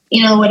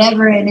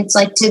 whatever. And it's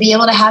like to be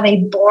able to have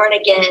a born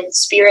again,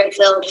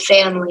 spirit-filled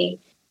family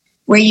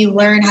where you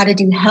learn how to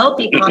do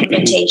healthy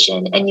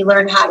confrontation and you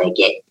learn how to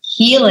get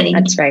healing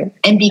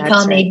and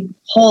become a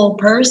whole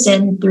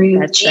person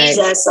through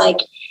Jesus. Like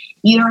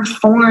you're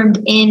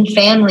formed in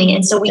family.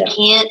 And so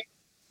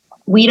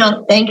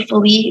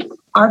thankfully,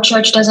 our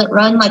church doesn't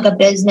run like a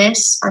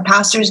business. Our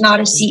pastor's not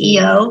a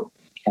CEO.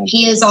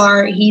 He's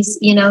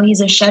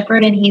a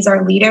shepherd and he's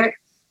our leader,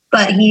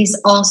 but he's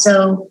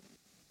also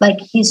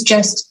he's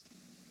just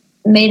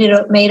made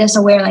us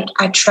aware. Like,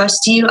 I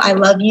trust you. I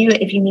love you.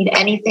 If you need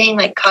anything,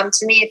 come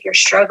to me. If you're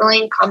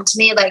struggling, come to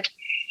me.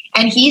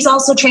 And he's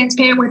also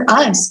transparent with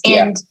us.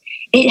 And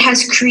it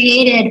has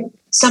created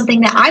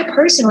something that I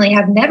personally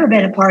have never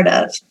been a part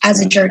of as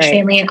a church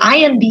family. And I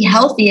am the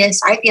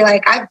healthiest I feel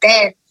like I've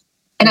been.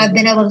 And I've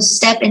been able to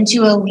step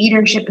into a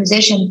leadership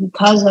position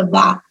because of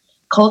that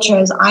culture,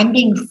 as I'm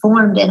being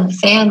formed in a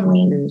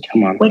family,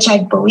 which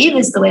I believe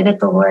is the way that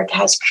the Lord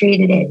has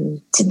created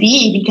it to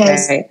be.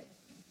 Because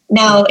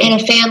now in a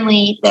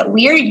family that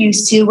we're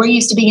used to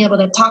being able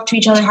to talk to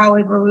each other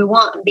however we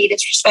want and be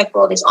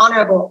disrespectful,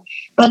 dishonorable.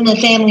 But in the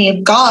family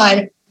of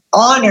God,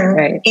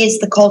 honor is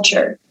the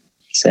culture.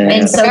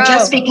 And so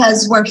just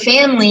because we're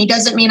family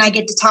doesn't mean I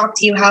get to talk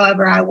to you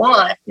however I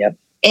want.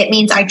 It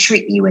means I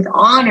treat you with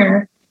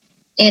honor.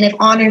 And if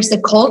honor is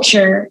the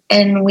culture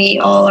and we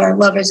all are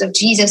lovers of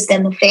Jesus,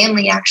 then the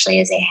family actually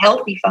is a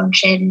healthy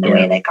function in the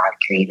way that God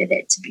created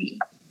it to be.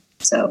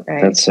 So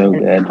that's so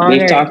good.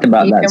 We've talked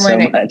about that so much.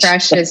 Even when it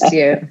crushes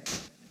you.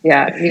 You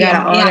got to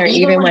honor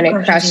even when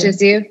it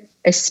crushes you,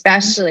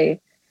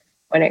 especially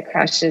when it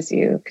crushes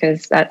you,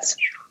 because that's,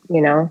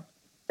 the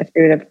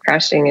fruit of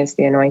crushing is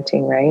the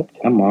anointing, right?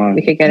 Come on.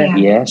 We could get it.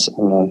 Yes.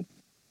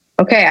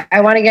 Okay.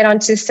 I want to get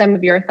onto some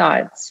of your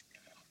thoughts.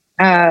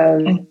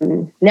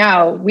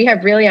 Now we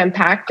have really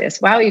unpacked this.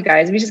 Wow, you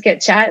guys, we just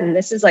get chatting.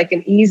 This is like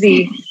this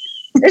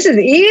is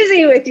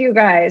easy with you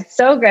guys.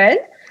 So good.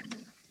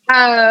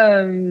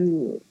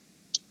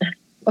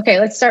 Okay,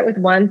 let's start with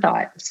one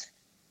thought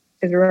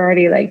because we're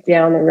already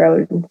down the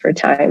road for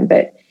time.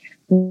 But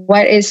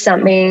what is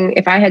something,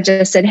 if I had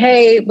just said,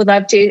 hey, would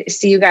love to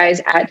see you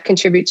guys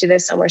contribute to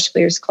this on Worship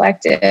Leaders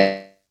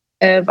Collective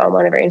on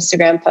one of our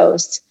Instagram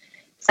posts,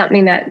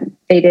 something that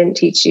they didn't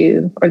teach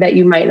you or that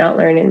you might not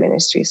learn in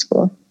ministry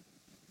school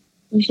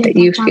that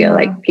you feel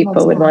like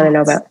people would want to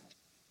know about?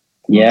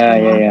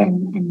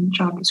 And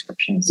job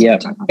descriptions. Yeah,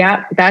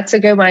 that's a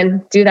good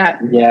one. Do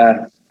that.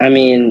 Yeah. I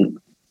mean,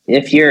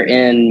 if you're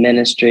in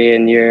ministry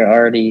and you're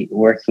already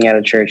working at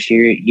a church,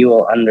 you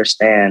will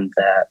understand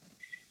that,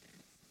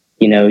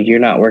 you're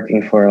not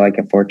working for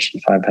a Fortune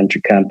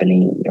 500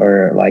 company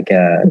or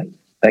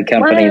a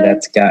company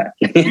that's got,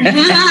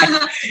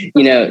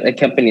 a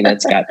company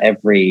that's got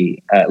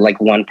every,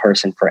 one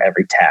person for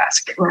every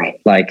task.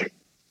 Right.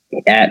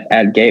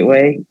 At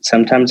Gateway,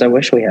 sometimes I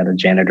wish we had a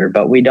janitor,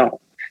 but we don't.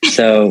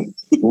 So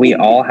we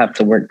all have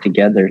to work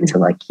together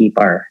to keep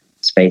our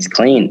space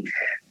clean.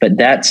 But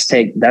that's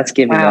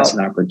giving us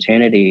an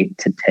opportunity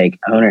to take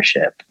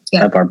ownership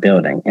of our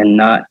building and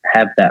not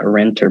have that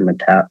renter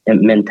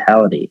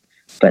mentality,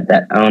 but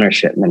that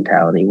ownership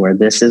mentality where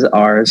this is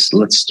ours.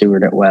 Let's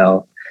steward it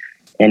well.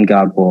 And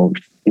God will,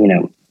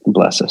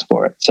 bless us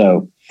for it.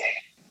 So,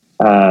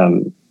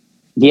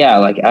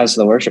 as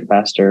the worship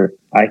pastor,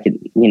 I could,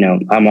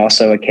 I'm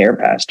also a care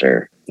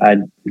pastor. I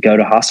go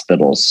to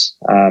hospitals.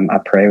 I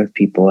pray with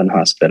people in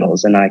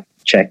hospitals and I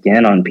check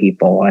in on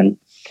people. And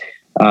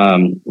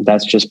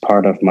that's just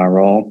part of my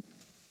role.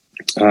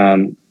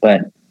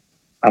 But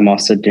I'm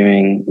also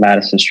doing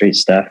Madison Street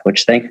stuff,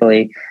 which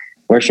thankfully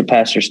worship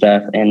pastor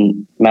stuff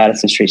and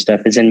Madison Street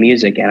stuff is in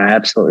music. And I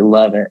absolutely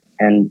love it.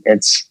 And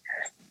it's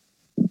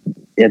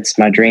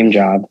my dream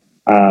job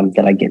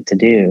that I get to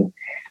do.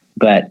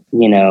 But,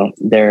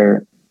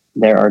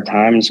 there are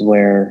times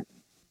where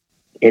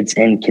it's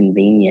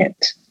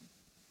inconvenient.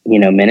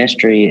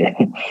 Ministry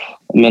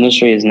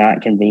is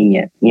not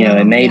convenient.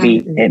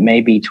 It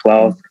may be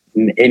 12,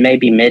 it may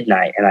be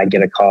midnight and I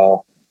get a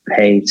call.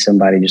 Hey,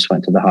 somebody just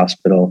went to the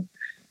hospital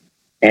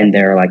and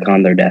they're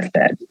on their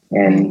deathbed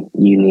and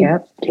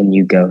can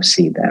you go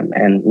see them?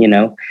 And,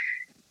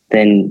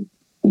 then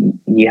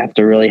you have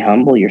to really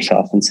humble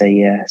yourself and say,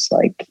 yes,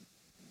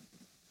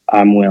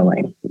 I'm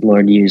willing,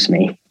 Lord, use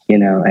me,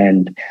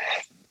 and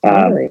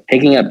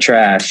picking up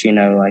trash, taking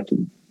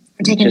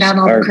down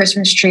all the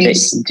Christmas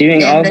trees,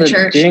 doing all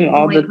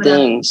the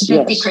things,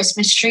 50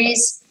 Christmas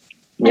trees.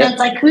 And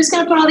it's who's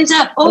going to put all these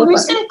up? Oh,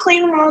 who's going to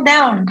clean them all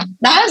down?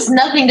 That has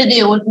nothing to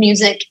do with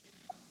music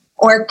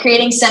or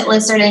creating set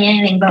lists or doing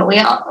anything, but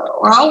we're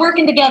all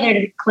working together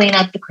to clean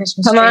up the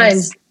Christmas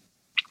trees.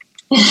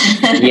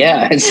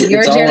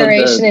 Your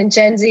generation and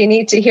Gen Z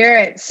need to hear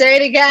it. Say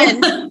it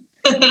again.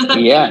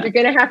 You're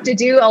going to have to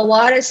do a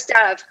lot of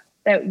stuff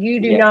that you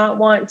do not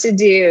want to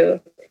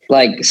do.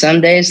 Like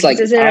some days, like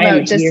this isn't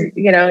about just,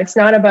 it's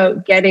not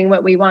about getting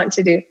what we want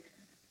to do.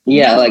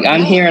 Yeah, like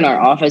I'm here in our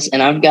office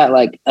and I've got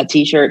like a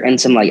t-shirt and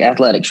some like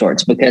athletic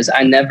shorts because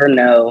I never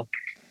know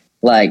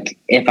like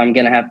if I'm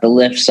going to have to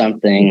lift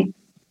something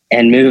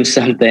and move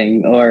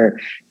something or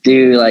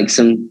do like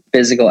some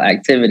physical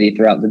activity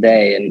throughout the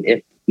day. And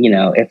if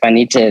I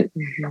need to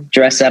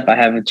dress up, I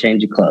have a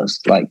change of clothes.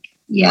 Like,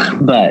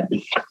 but,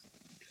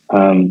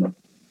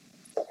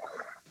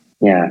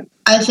 yeah.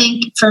 I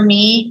think for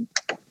me,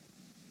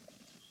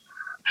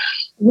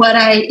 what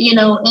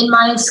in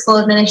my school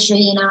of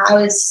ministry,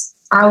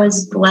 I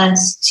was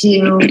blessed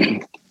to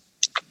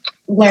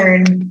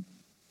learn,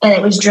 and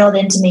it was drilled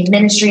into me.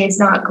 Ministry is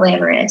not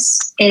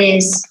glamorous.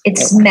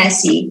 It's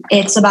messy.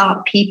 It's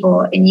about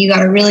people, and you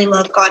got to really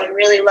love God and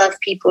really love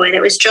people. And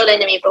it was drilled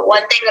into me. But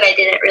one thing that I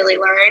didn't really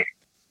learn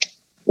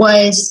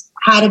was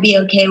how to be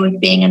okay with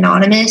being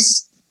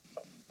anonymous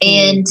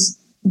and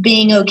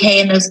being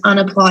okay in those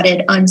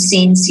unapplauded,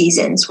 unseen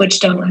seasons, which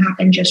don't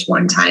happen just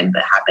one time,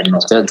 but happen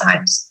multiple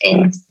times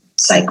in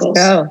cycles.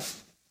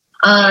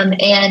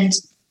 And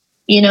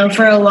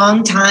for a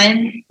long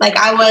time, like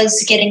I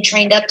was getting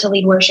trained up to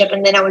lead worship,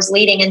 and then I was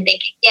leading and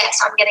thinking, yes,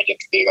 I'm going to get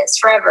to do this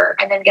forever.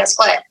 And then guess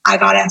what? I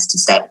got asked to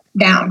step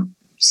down.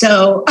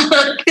 So,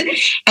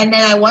 and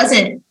then I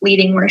wasn't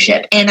leading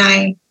worship. And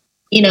I,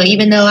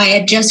 even though I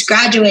had just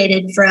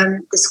graduated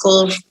from the school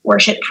of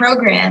worship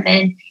program,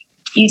 and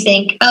you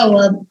think, oh,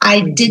 well,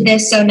 I did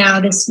this, so now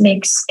this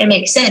makes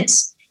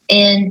sense.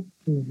 And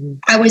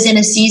I was in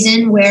a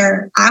season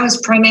where I was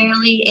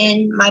primarily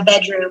in my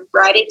bedroom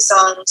writing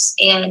songs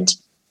and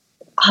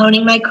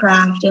honing my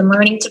craft and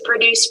learning to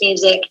produce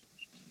music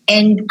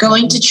and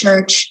going to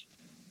church,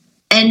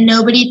 and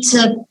nobody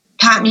to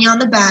pat me on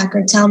the back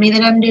or tell me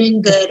that I'm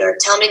doing good or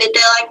tell me that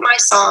they like my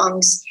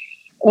songs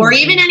or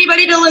even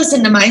anybody to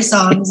listen to my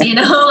songs,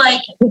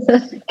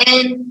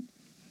 and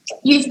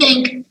you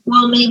think,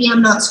 well, maybe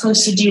I'm not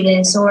supposed to do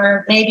this,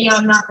 or maybe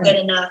I'm not good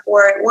enough,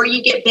 or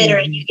you get bitter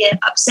and you get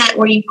upset,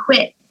 or you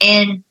quit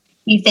and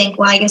you think,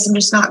 well, I guess I'm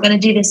just not going to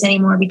do this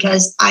anymore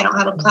because I don't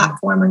have a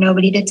platform or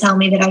nobody to tell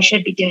me that I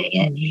should be doing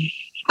it.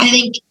 I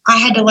think I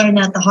had to learn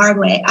that the hard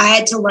way. I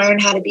had to learn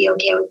how to be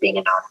okay with being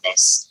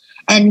anonymous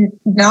and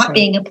not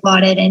being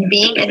applauded and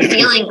being and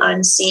feeling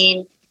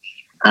unseen,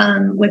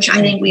 which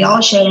I think we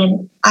all should.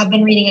 And I've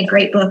been reading a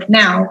great book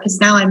now because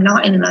now I'm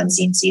not in an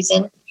unseen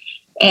season.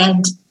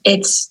 And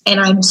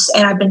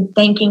I've been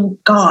thanking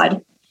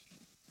God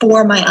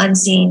for my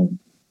unseen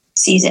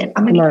season.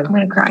 I'm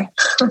gonna cry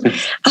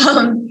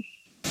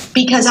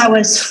because I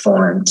was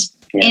formed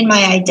in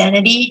my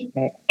identity,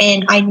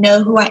 and I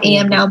know who I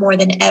am now more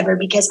than ever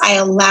because I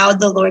allowed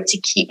the Lord to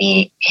keep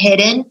me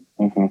hidden.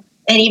 And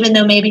even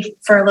though maybe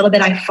for a little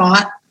bit I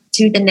fought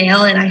tooth and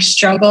nail and I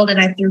struggled and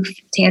I threw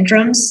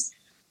tantrums,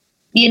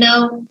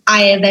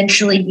 I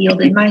eventually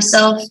yielded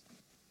myself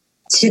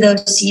to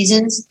those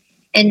seasons.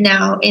 And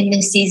now in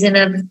this season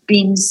of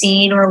being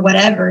seen or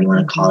whatever you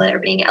want to call it, or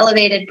being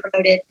elevated,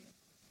 promoted,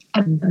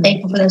 I'm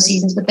thankful for those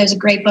seasons. But there's a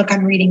great book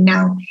I'm reading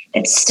now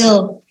that's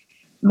still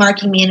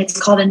marking me, and it's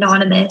called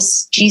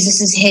Anonymous,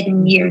 Jesus'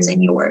 Hidden Years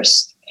and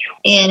Yours.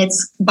 And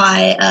it's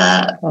by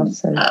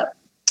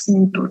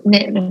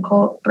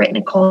Britt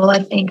Nicole,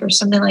 I think, or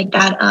something like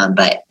that.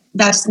 But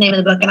that's the name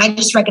of the book. And I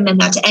just recommend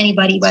that to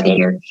anybody, whether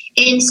you're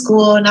in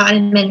school, not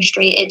in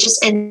ministry, it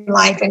just in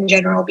life in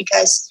general,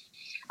 because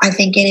I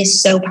think it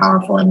is so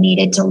powerful and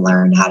needed to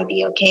learn how to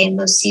be okay in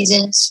those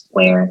seasons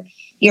where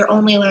you're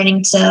only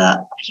learning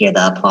to hear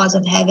the applause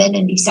of heaven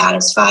and be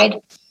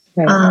satisfied,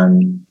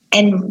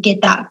 and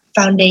get that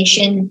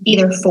foundation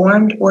either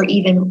formed or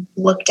even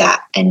looked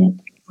at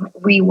and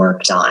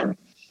reworked on.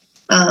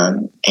 I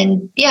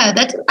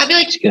feel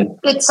like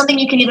that's something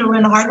you can either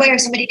learn the hard way or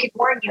somebody could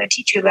warn you and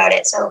teach you about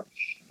it. So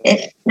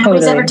if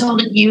nobody's ever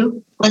told it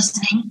you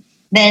listening,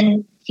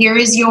 then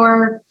here's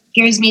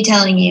me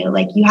telling you,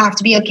 like, you have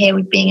to be okay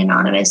with being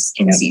anonymous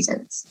in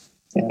seasons.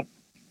 Yeah.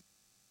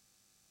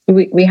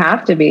 We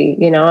have to be,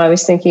 I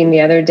was thinking the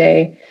other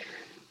day,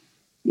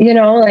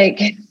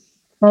 like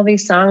all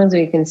these songs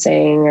we can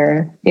sing,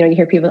 or, you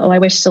hear people, I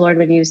wish the Lord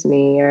would use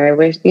me, or I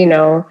wish,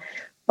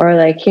 or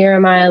like, here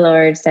am I,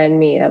 Lord, send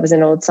me. That was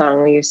an old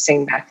song we used to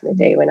sing back in the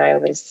day when I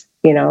was,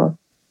 in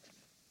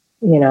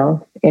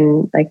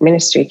like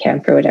ministry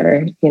camp or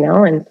whatever,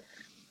 and,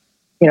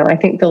 I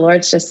think the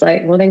Lord's just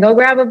like, well, then go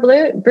grab a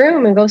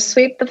broom and go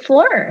sweep the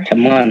floor.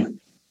 Come on.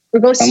 Or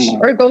go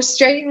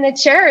straighten the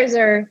chairs,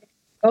 or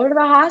go to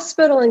the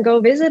hospital and go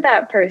visit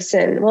that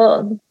person.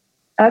 Well,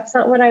 that's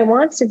not what I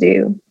want to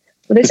do.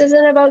 Well, this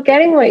isn't about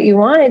getting what you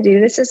want to do.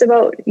 This is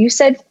about, you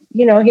said,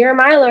 here am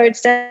I, Lord,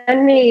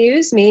 send me,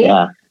 use me.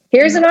 Yeah.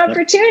 Here's an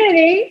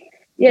opportunity,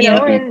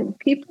 and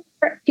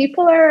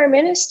people are our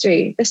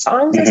ministry. The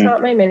songs is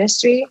not my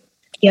ministry,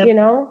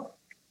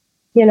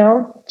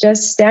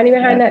 just standing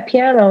behind that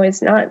piano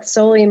is not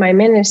solely my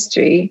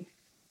ministry.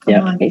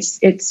 Yeah, it's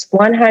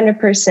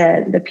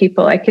 100% the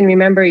people. I can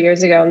remember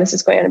years ago, and this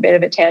is going on a bit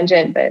of a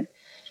tangent, but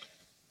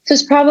So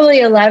it's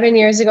probably 11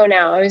 years ago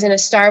now. I was in a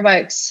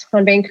Starbucks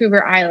on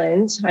Vancouver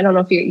Island. I don't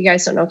know if you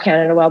guys don't know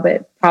Canada well,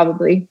 but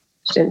probably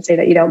shouldn't say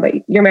that you don't, but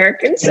you're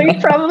American, so you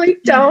probably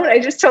don't. I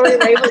just totally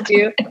labeled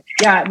you.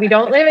 Yeah, we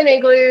don't live in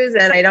igloos,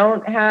 and I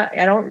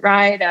don't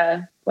ride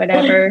a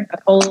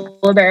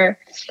polar bear.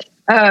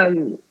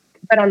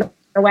 But on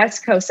the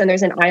West Coast, and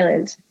there's an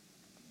island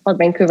called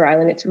Vancouver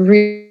Island. It's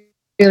really,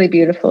 really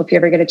beautiful. If you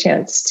ever get a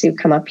chance to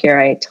come up here,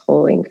 I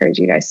totally encourage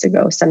you guys to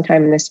go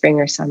sometime in the spring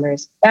or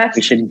summers.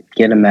 We should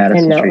get a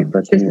Madison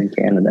trip in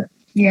Canada.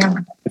 Yeah.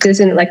 This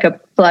isn't like a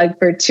plug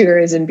for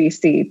tours in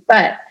BC,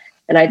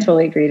 and I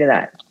totally agree to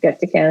that. Get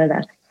to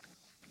Canada.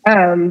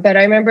 But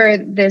I remember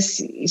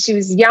she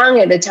was young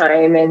at the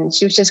time, and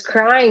she was just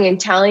crying and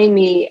telling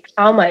me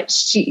how much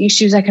she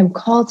was like, I'm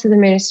called to the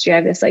ministry. I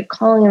have this like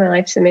calling in my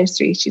life to the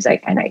ministry. She's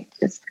like, and I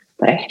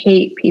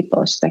hate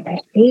people. She's like, I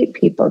hate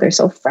people. They're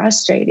so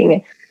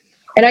frustrating.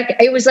 And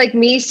it was like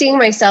me seeing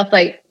myself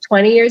like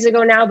 20 years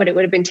ago now, but it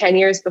would have been 10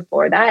 years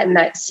before that. And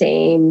that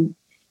same,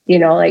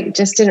 like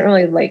just didn't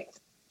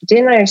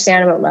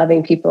understand about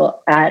loving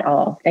people at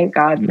all. Thank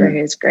God for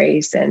his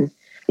grace and,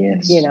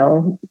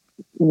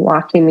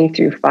 walking me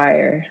through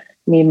fire.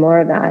 Need more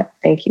of that.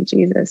 Thank you,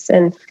 Jesus.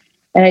 And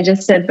I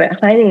just said, but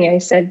honey,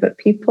 but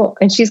people,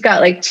 and she's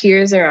got like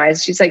tears in her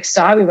eyes. She's like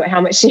sobbing about how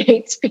much she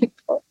hates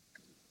people.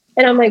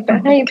 And I'm like,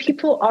 but honey,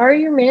 people are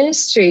your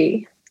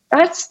ministry.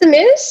 That's the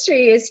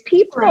ministry, is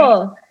people.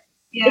 Right.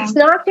 Yeah. It's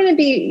not going to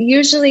be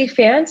usually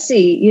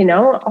fancy,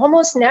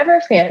 almost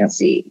never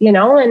fancy,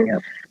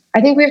 and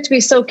I think we have to be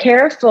so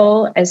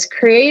careful as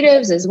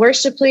creatives, as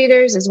worship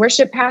leaders, as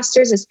worship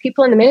pastors, as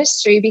people in the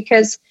ministry,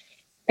 because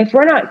if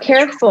we're not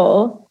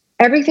careful,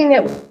 everything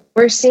that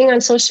we're seeing on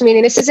social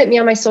media, this isn't me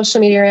on my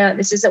social media,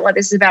 this isn't what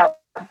this is about,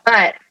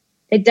 but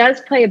it does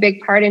play a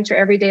big part into our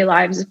everyday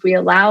lives if we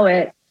allow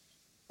it,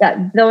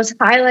 that those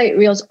highlight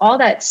reels, all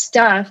that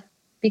stuff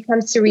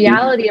becomes the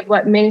reality of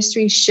what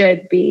ministry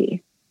should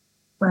be.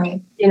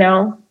 Right.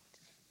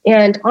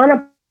 And on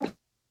a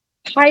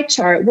pie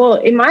chart, well,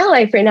 in my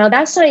life right now,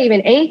 that's not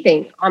even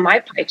anything on my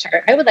pie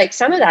chart. I would like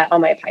some of that on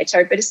my pie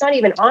chart, but it's not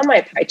even on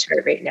my pie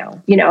chart right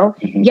now,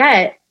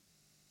 Yet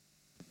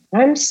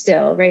I'm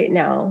still right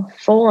now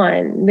full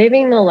on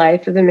living the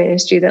life of the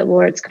ministry that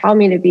Lord's called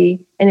me to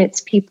be. And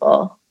it's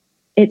people.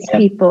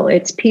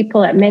 It's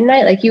people at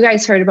midnight. Like you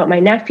guys heard about my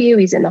nephew.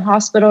 He's in the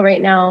hospital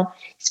right now.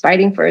 He's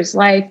fighting for his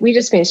life. We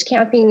just finished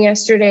camping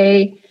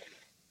yesterday.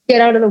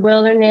 Get out of the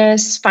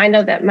wilderness, find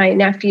out that my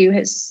nephew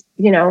has,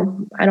 I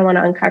don't want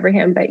to uncover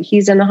him, but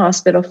he's in the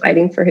hospital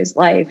fighting for his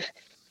life.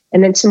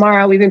 And then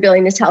tomorrow, we've been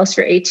building this house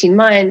for 18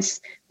 months.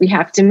 We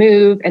have to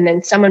move. And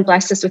then someone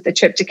blessed us with a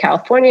trip to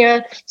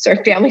California. So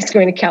our family's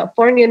going to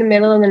California in the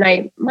middle of the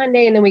night,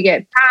 Monday, and then we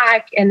get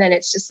back. And then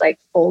it's just like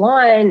full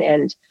on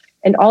and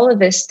all of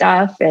this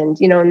stuff.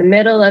 And, in the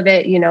middle of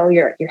it,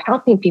 you're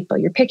helping people,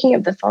 you're picking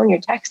up the phone, you're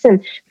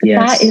texting. But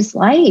that is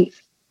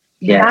life.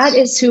 Yes. That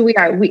is who we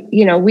are.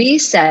 We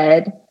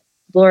said,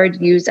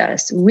 Lord, use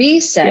us. We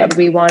said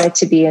we wanted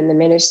to be in the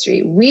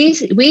ministry.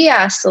 We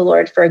asked the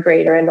Lord for a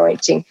greater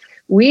anointing.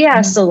 We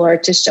asked the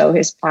Lord to show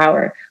his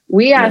power.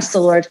 We asked the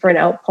Lord for an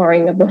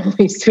outpouring of the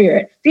Holy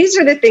Spirit. These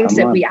are the things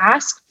that we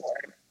ask for.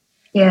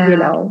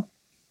 Yeah.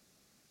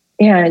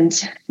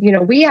 And,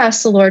 we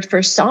ask the Lord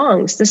for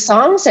songs. The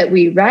songs that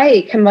we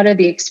write come out of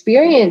the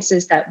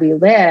experiences that we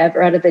live,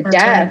 or out of the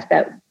death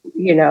that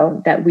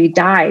we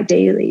die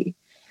daily.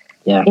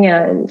 Yeah.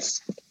 And,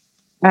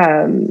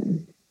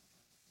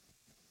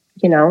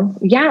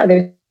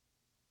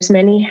 there's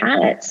many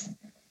hats.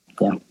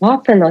 Yeah.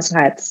 Often those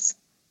hats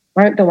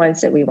aren't the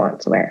ones that we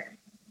want to wear.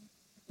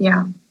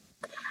 Yeah.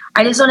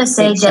 I just want to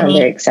say, Jenny,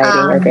 very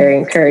exciting or very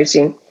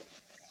encouraging.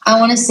 I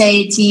want to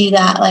say to you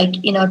that,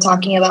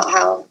 talking about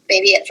how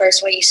maybe at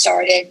first when you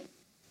started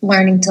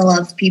learning to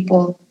love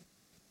people,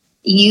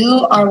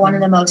 you are one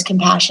of the most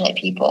compassionate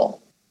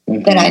people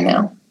that I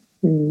know.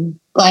 Mm-hmm.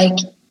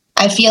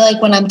 I feel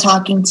like when I'm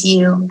talking to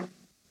you,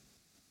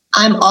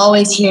 I'm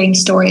always hearing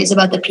stories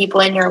about the people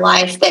in your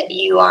life that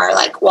you are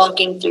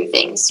walking through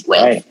things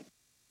with,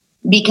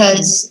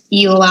 because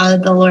you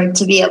allowed the Lord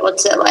to be able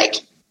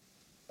to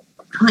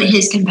put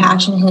his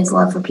compassion and his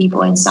love for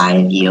people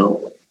inside of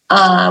you,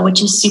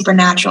 which is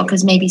supernatural,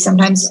 because maybe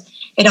sometimes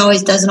it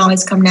doesn't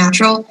always come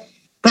natural,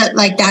 but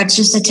that's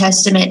just a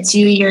testament to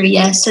your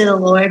yes to the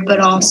Lord, but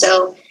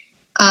also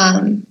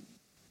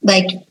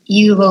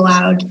you've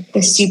allowed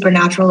the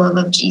supernatural love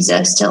of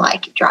Jesus to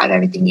drive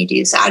everything you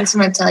do. So I just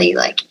want to tell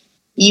you,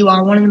 you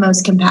are one of the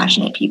most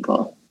compassionate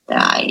people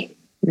that I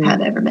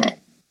have ever met.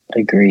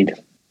 Agreed.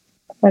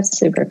 That's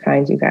super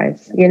kind, you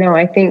guys.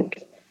 I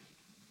think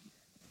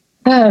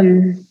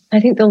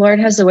the Lord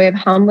has a way of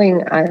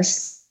humbling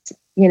us,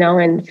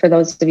 and for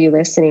those of you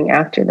listening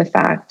after the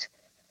fact,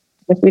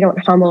 if we don't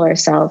humble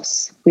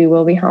ourselves, we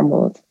will be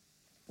humbled.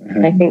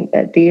 Mm-hmm. I think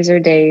that these are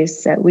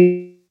days that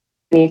we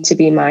need to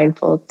be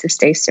mindful to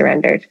stay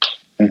surrendered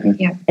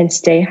and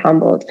stay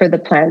humbled for the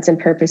plans and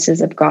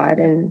purposes of God,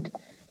 and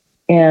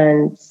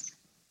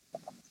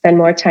spend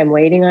more time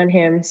waiting on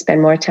him,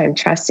 spend more time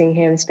trusting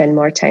him, spend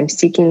more time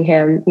seeking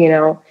him,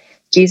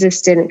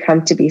 Jesus didn't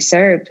come to be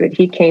served, but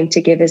he came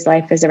to give his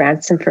life as a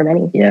ransom for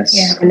many. Yes.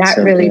 Yeah. And that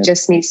so really good.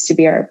 just needs to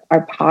be our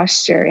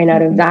posture. And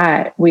out of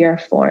that, we are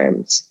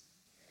formed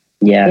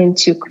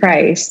into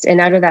Christ. And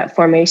out of that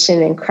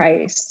formation in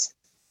Christ,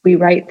 we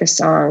write the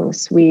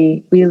songs,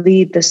 we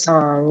lead the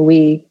song,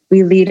 we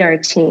lead our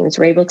teams,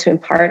 we're able to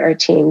impart our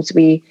teams,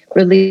 we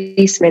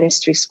release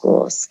ministry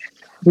schools,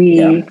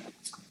 we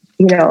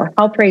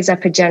help raise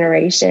up a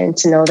generation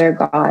to know their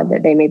God,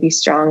 that they may be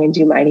strong and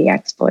do mighty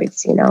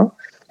exploits, Yeah,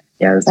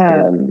 that's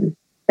good.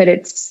 But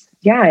it's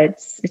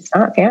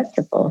not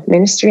fanciful.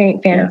 Ministry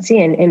ain't fancy,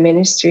 and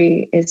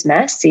ministry is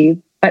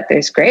messy, but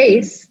there's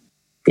grace.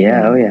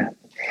 Yeah, oh yeah.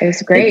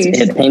 There's grace.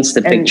 It paints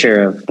the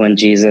picture of when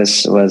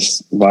Jesus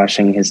was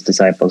washing his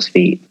disciples'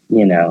 feet,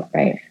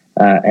 Right.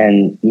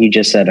 And you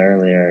just said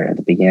earlier at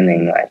the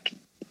beginning,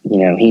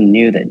 he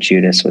knew that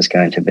Judas was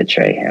going to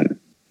betray him.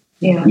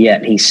 Yeah.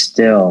 Yet he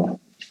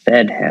still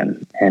fed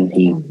him, and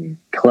he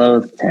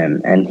clothed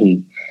him, and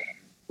he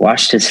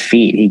washed his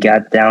feet. He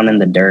got down in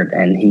the dirt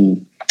and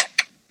he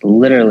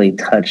literally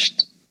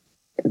touched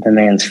the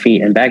man's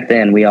feet. And back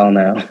then, we all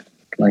know,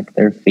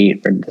 their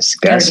feet were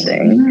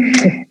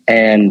disgusting.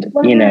 And,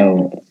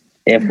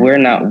 if we're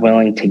not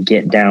willing to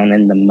get down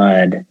in the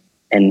mud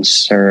and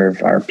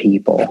serve our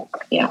people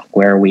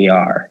where we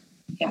are,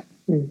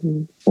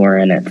 we're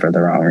in it for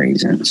the wrong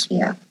reasons.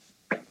 Yeah.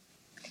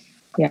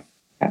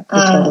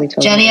 Totally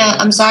Jenny,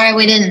 I'm sorry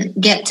we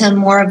didn't get to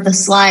more of the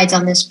slides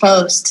on this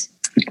post.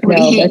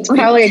 No, that's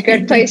probably a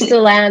good place to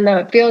land, though.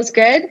 It feels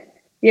good.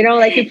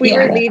 If we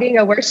were leading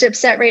a worship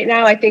set right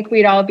now, I think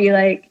we'd all be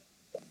like,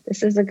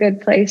 this is a good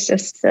place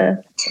just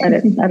to let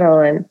it settle.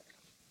 And,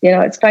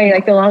 it's funny,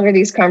 the longer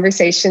these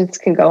conversations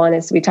can go on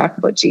as we talk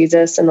about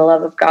Jesus and the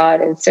love of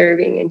God and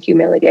serving and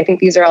humility, I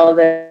think these are all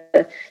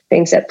the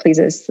things that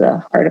pleases the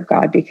heart of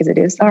God, because it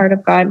is the heart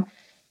of God.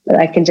 But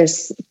I can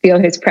just feel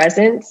his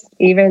presence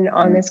even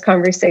on this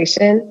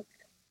conversation.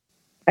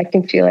 I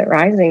can feel it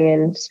rising,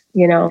 and,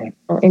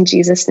 in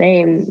Jesus'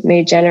 name,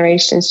 may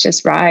generations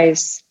just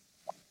rise,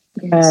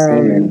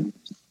 rise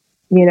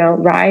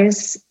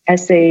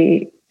as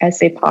they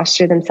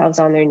posture themselves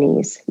on their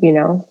knees,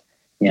 on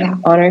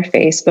our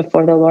face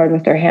before the Lord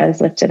with their hands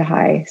lifted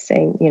high,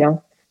 saying,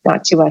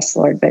 not to us,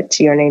 Lord, but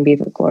to your name be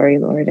the glory,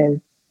 Lord.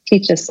 And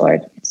teach us,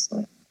 Lord.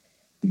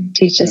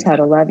 Teach us how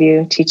to love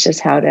you. Teach us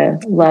how to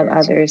love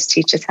others.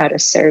 Teach us how to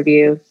serve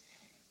you.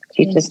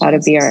 Teach us how to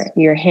be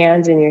your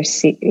hands and your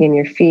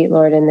feet,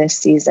 Lord, in this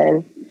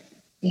season,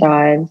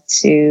 God,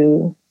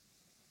 to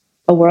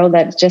a world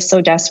that just so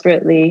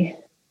desperately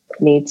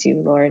needs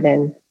you, Lord.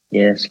 And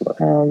yes,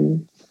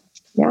 Lord.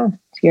 To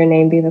your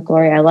name be the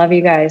glory. I love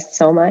you guys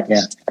so much.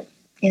 Yeah.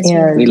 Yes,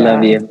 and we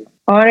love you.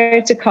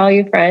 Honored to call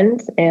you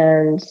friends,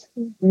 and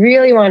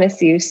really want to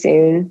see you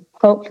soon,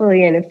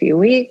 hopefully in a few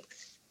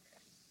weeks.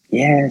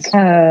 Yes.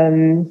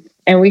 And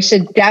we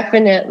should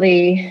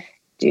definitely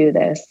do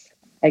this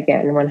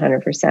again,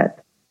 100%.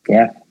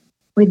 Yeah.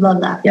 We'd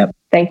love that. Yep.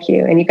 Thank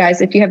you. And you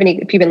guys, if you've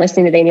been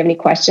listening today and you have any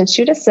questions,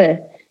 shoot us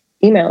an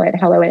email at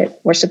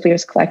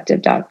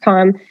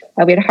hello@worshipleaderscollective.com.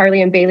 We had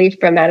Harley and Bailey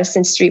from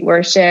Madison Street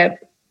Worship.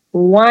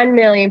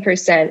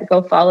 1,000,000%.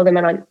 Go follow them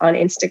on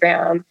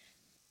Instagram.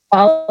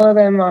 Follow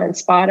them on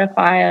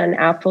Spotify, on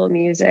Apple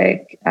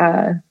Music.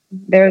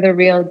 They're the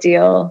real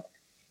deal.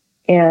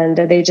 And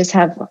they just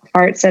have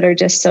hearts that are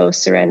just so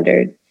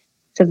surrendered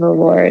to the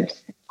Lord,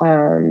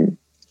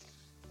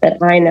 that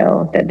I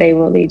know that they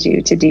will lead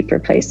you to deeper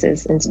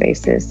places and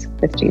spaces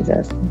with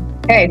Jesus.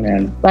 Okay.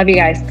 Amen. Love you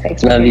guys.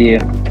 Thanks. Love you.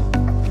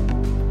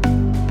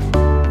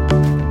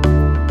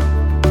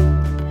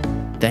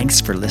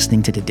 Thanks for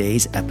listening to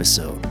today's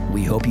episode.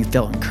 We hope you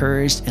felt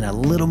encouraged and a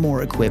little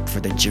more equipped for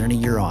the journey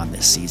you're on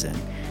this season.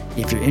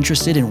 If you're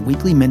interested in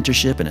weekly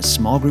mentorship in a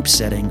small group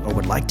setting or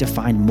would like to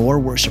find more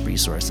worship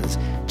resources,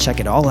 check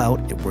it all out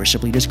at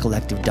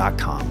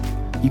worshipleaderscollective.com.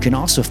 You can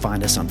also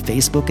find us on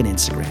Facebook and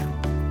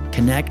Instagram.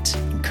 Connect,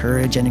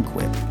 encourage, and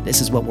equip.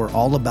 This is what we're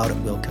all about at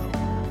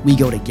Wilco. We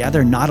go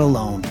together, not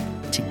alone.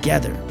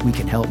 Together, we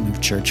can help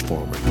move church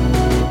forward.